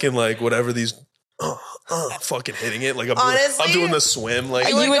doing fucking like whatever these. Fucking hitting it like Honestly, I'm doing the swim like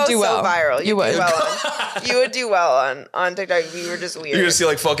You would go do so well. viral. You would. Do well on, you would do well on TikTok. You were just weird. you're gonna see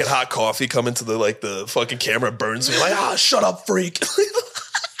like fucking hot coffee come into the fucking camera burns me like shut up freak.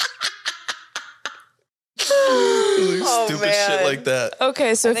 Stupid man. shit like that.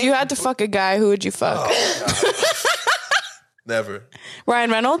 Okay, so if you had to fuck a guy, who would you fuck? Never.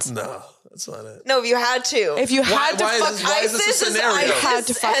 Ryan Reynolds? No, that's not it. No, if you had to. If you had to why is fuck, this- why is this a scenario? ISIS Had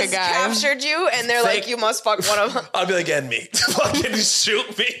to fuck a has guy. captured you, and they're like, you must fuck one of them. I'd be like, end me. Fucking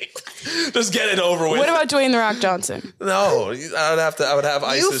shoot me. Just get it over with. what about Dwayne The Rock Johnson? No, I would have You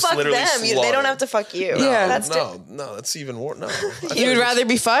ISIS fuck literally them. They slaughter. don't have to fuck you. Yeah. That's no, that's even worse. No. You would rather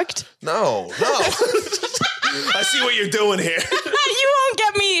be fucked? No. I see what you're doing here. You won't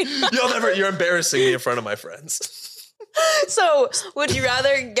get me. You're embarrassing me in front of my friends. So, would you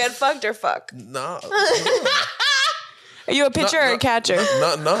rather get fucked or fuck? No. Are you a pitcher or a catcher?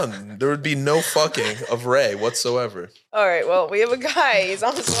 None. There would be no fucking of Ray whatsoever. All right, well, we have a guy. He's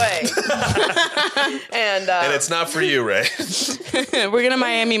on his way. And it's not for you, Ray. We're gonna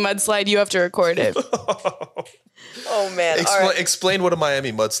Miami mudslide. You have to record it. Oh, man. Explain what a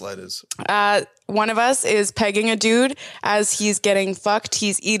Miami mudslide is. One of us is pegging a dude. As he's getting fucked,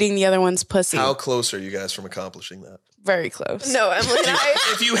 he's eating the other one's pussy. How close are you guys from accomplishing that? Very close. No, Emily and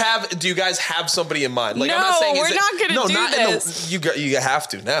I... Do you guys have somebody in mind? Like, No, I'm not saying we're not gonna do this. You have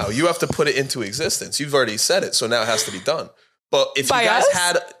to now. You have to put it into existence. You've already said it, so now it has to be done. But if By you guys us?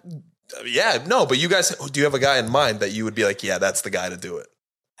 had, but you guys, do you have a guy in mind that you would be like, yeah, that's the guy to do it?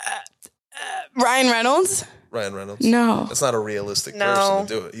 Ryan Reynolds? Ryan Reynolds? No. That's not a realistic No. person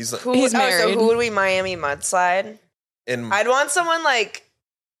to do it. He's not. He's married. So who would we Miami mudslide? I'd want someone like...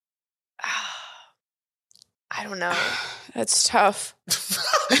 I don't know. That's tough.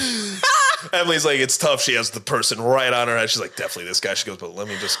 Emily's like, it's tough. She has the person right on her head. She's like, definitely this guy. She goes, but let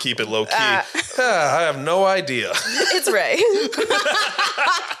me just keep it low key. I have no idea. It's Ray.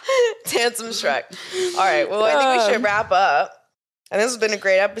 It's handsome Shrek. All right. Well, I think we should wrap up. And this has been a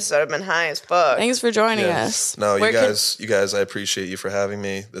great episode. I've been high as fuck. Thanks for joining us. No, you guys, I appreciate you for having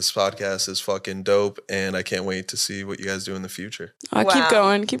me. This podcast is fucking dope, and I can't wait to see what you guys do in the future. Keep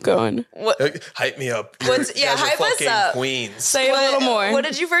going. Keep going. Hype me up. Hype us up. Queens. Say a little more. What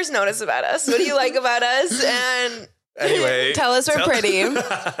did you first notice about us? What do you like about us? And anyway, tell us we're pretty.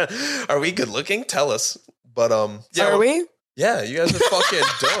 Are we good looking? Tell us. But are we? Yeah, you guys are fucking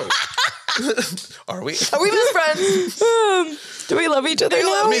dope. Are we? Are we best friends? Do we love each other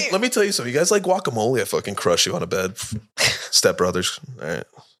now? Let me tell you something. You guys like guacamole? I fucking crush you on a bed. Step Brothers. All right.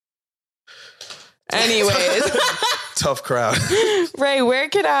 Anyways. Tough crowd. Ray, where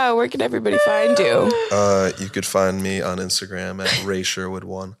could everybody find you? You could find me on Instagram at Ray Sherwood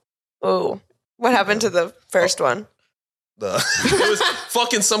 1. Oh, what happened to the first one? It was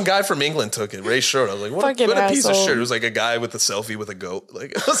fucking some guy from England took it. Ray Sherwood. I was like, what a piece of shit. It was like a guy with a selfie with a goat.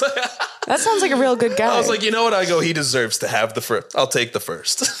 Like, I was like, that sounds like a real good guy. I was like, you know what? I go, he deserves to have the first. I'll take the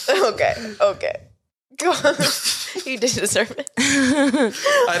first. Okay. Go on. You did deserve it.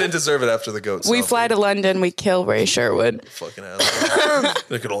 I didn't deserve it after the goat. We fly to London. We kill Ray Sherwood. Fucking asshole.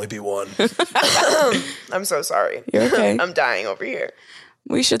 There could only be one. I'm so sorry. You're okay. I'm dying over here.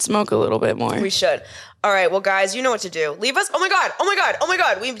 We should smoke a little bit more. We should. All right, well, guys, you know what to do. Leave us. Oh my God.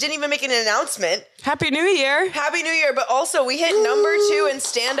 We didn't even make an announcement. Happy New Year. Happy New Year. But also, we hit number 2 in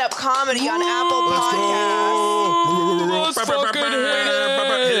stand-up comedy on Apple Podcasts. Let's fucking hit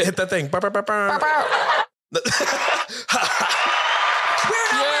it. Hit that thing. We're number 2 in stand-up comedy.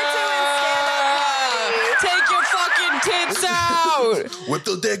 Take your fucking tits out. Whip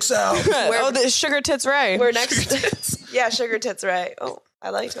the dicks out. The sugar tits Ray. We're next. Yeah, sugar tits Ray. Oh, I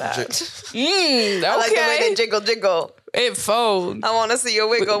like that. Okay. I like the way they jiggle. It folds. I want to see you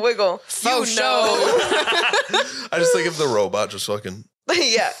wiggle. Faux show. I just think of the robot just fucking.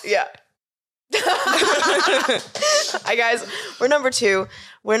 Yeah. Hi, guys. We're number 2.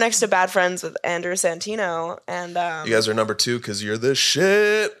 We're next to Bad Friends with Andrew Santino. And you guys are number 2 because you're the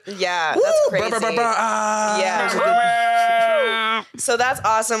shit. Yeah, that's crazy. Yeah. So that's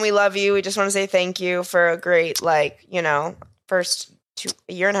awesome. We love you. We just want to say thank you for a great, first 2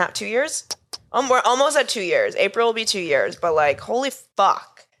 years? We're almost at 2 years. April will be 2 years, but holy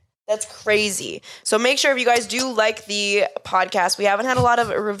fuck. That's crazy. So make sure if you guys do like the podcast, we haven't had a lot of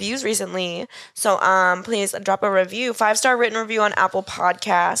reviews recently. So please drop a review, 5-star written review on Apple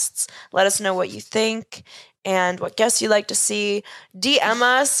Podcasts. Let us know what you think and what guests you'd like to see. DM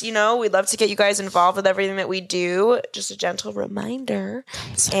us, we'd love to get you guys involved with everything that we do. Just a gentle reminder.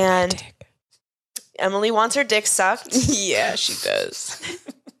 And Emily wants her dick sucked. Yeah, she does.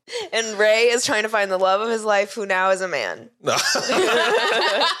 And Ray is trying to find the love of his life, who now is a man. No.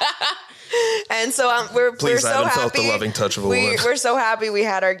 And so we're so happy. I haven't felt the loving touch of a woman. We're so happy we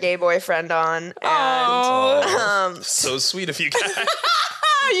had our gay boyfriend on. And so sweet of you guys.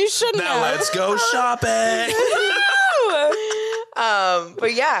 You shouldn't. Now let's go shopping.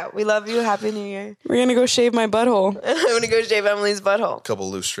 But yeah, we love you. Happy New Year. We're gonna go shave my butthole. I'm gonna go shave Emily's butthole. Couple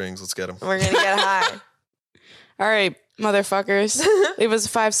loose strings. Let's get them. We're gonna get high. All right, motherfuckers. Leave us a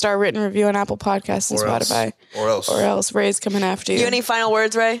 5-star written review on Apple Podcasts and Spotify. Or else. Ray's coming after you. You have any final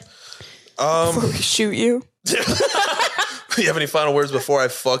words, Ray? Before we shoot you? You have any final words before I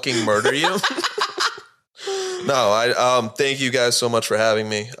fucking murder you? No, thank you guys so much for having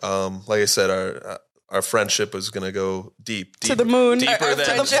me. Like I said, our friendship is gonna go deep to the moon, deeper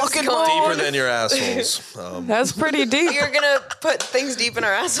than your assholes. That's pretty deep. You're gonna put things deep in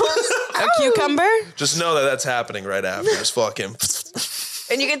our assholes. A cucumber? Just know that that's happening right after. Just fucking.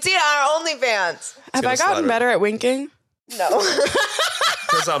 And you can see it on our OnlyFans. Have I gotten better at winking? No.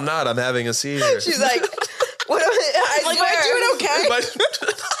 Because I'm not. I'm having a seizure. She's like, what? I swear. Am I doing okay?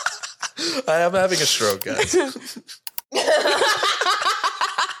 I am having a stroke, guys.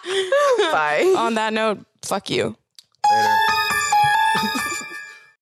 Bye. On that note, fuck you. Later.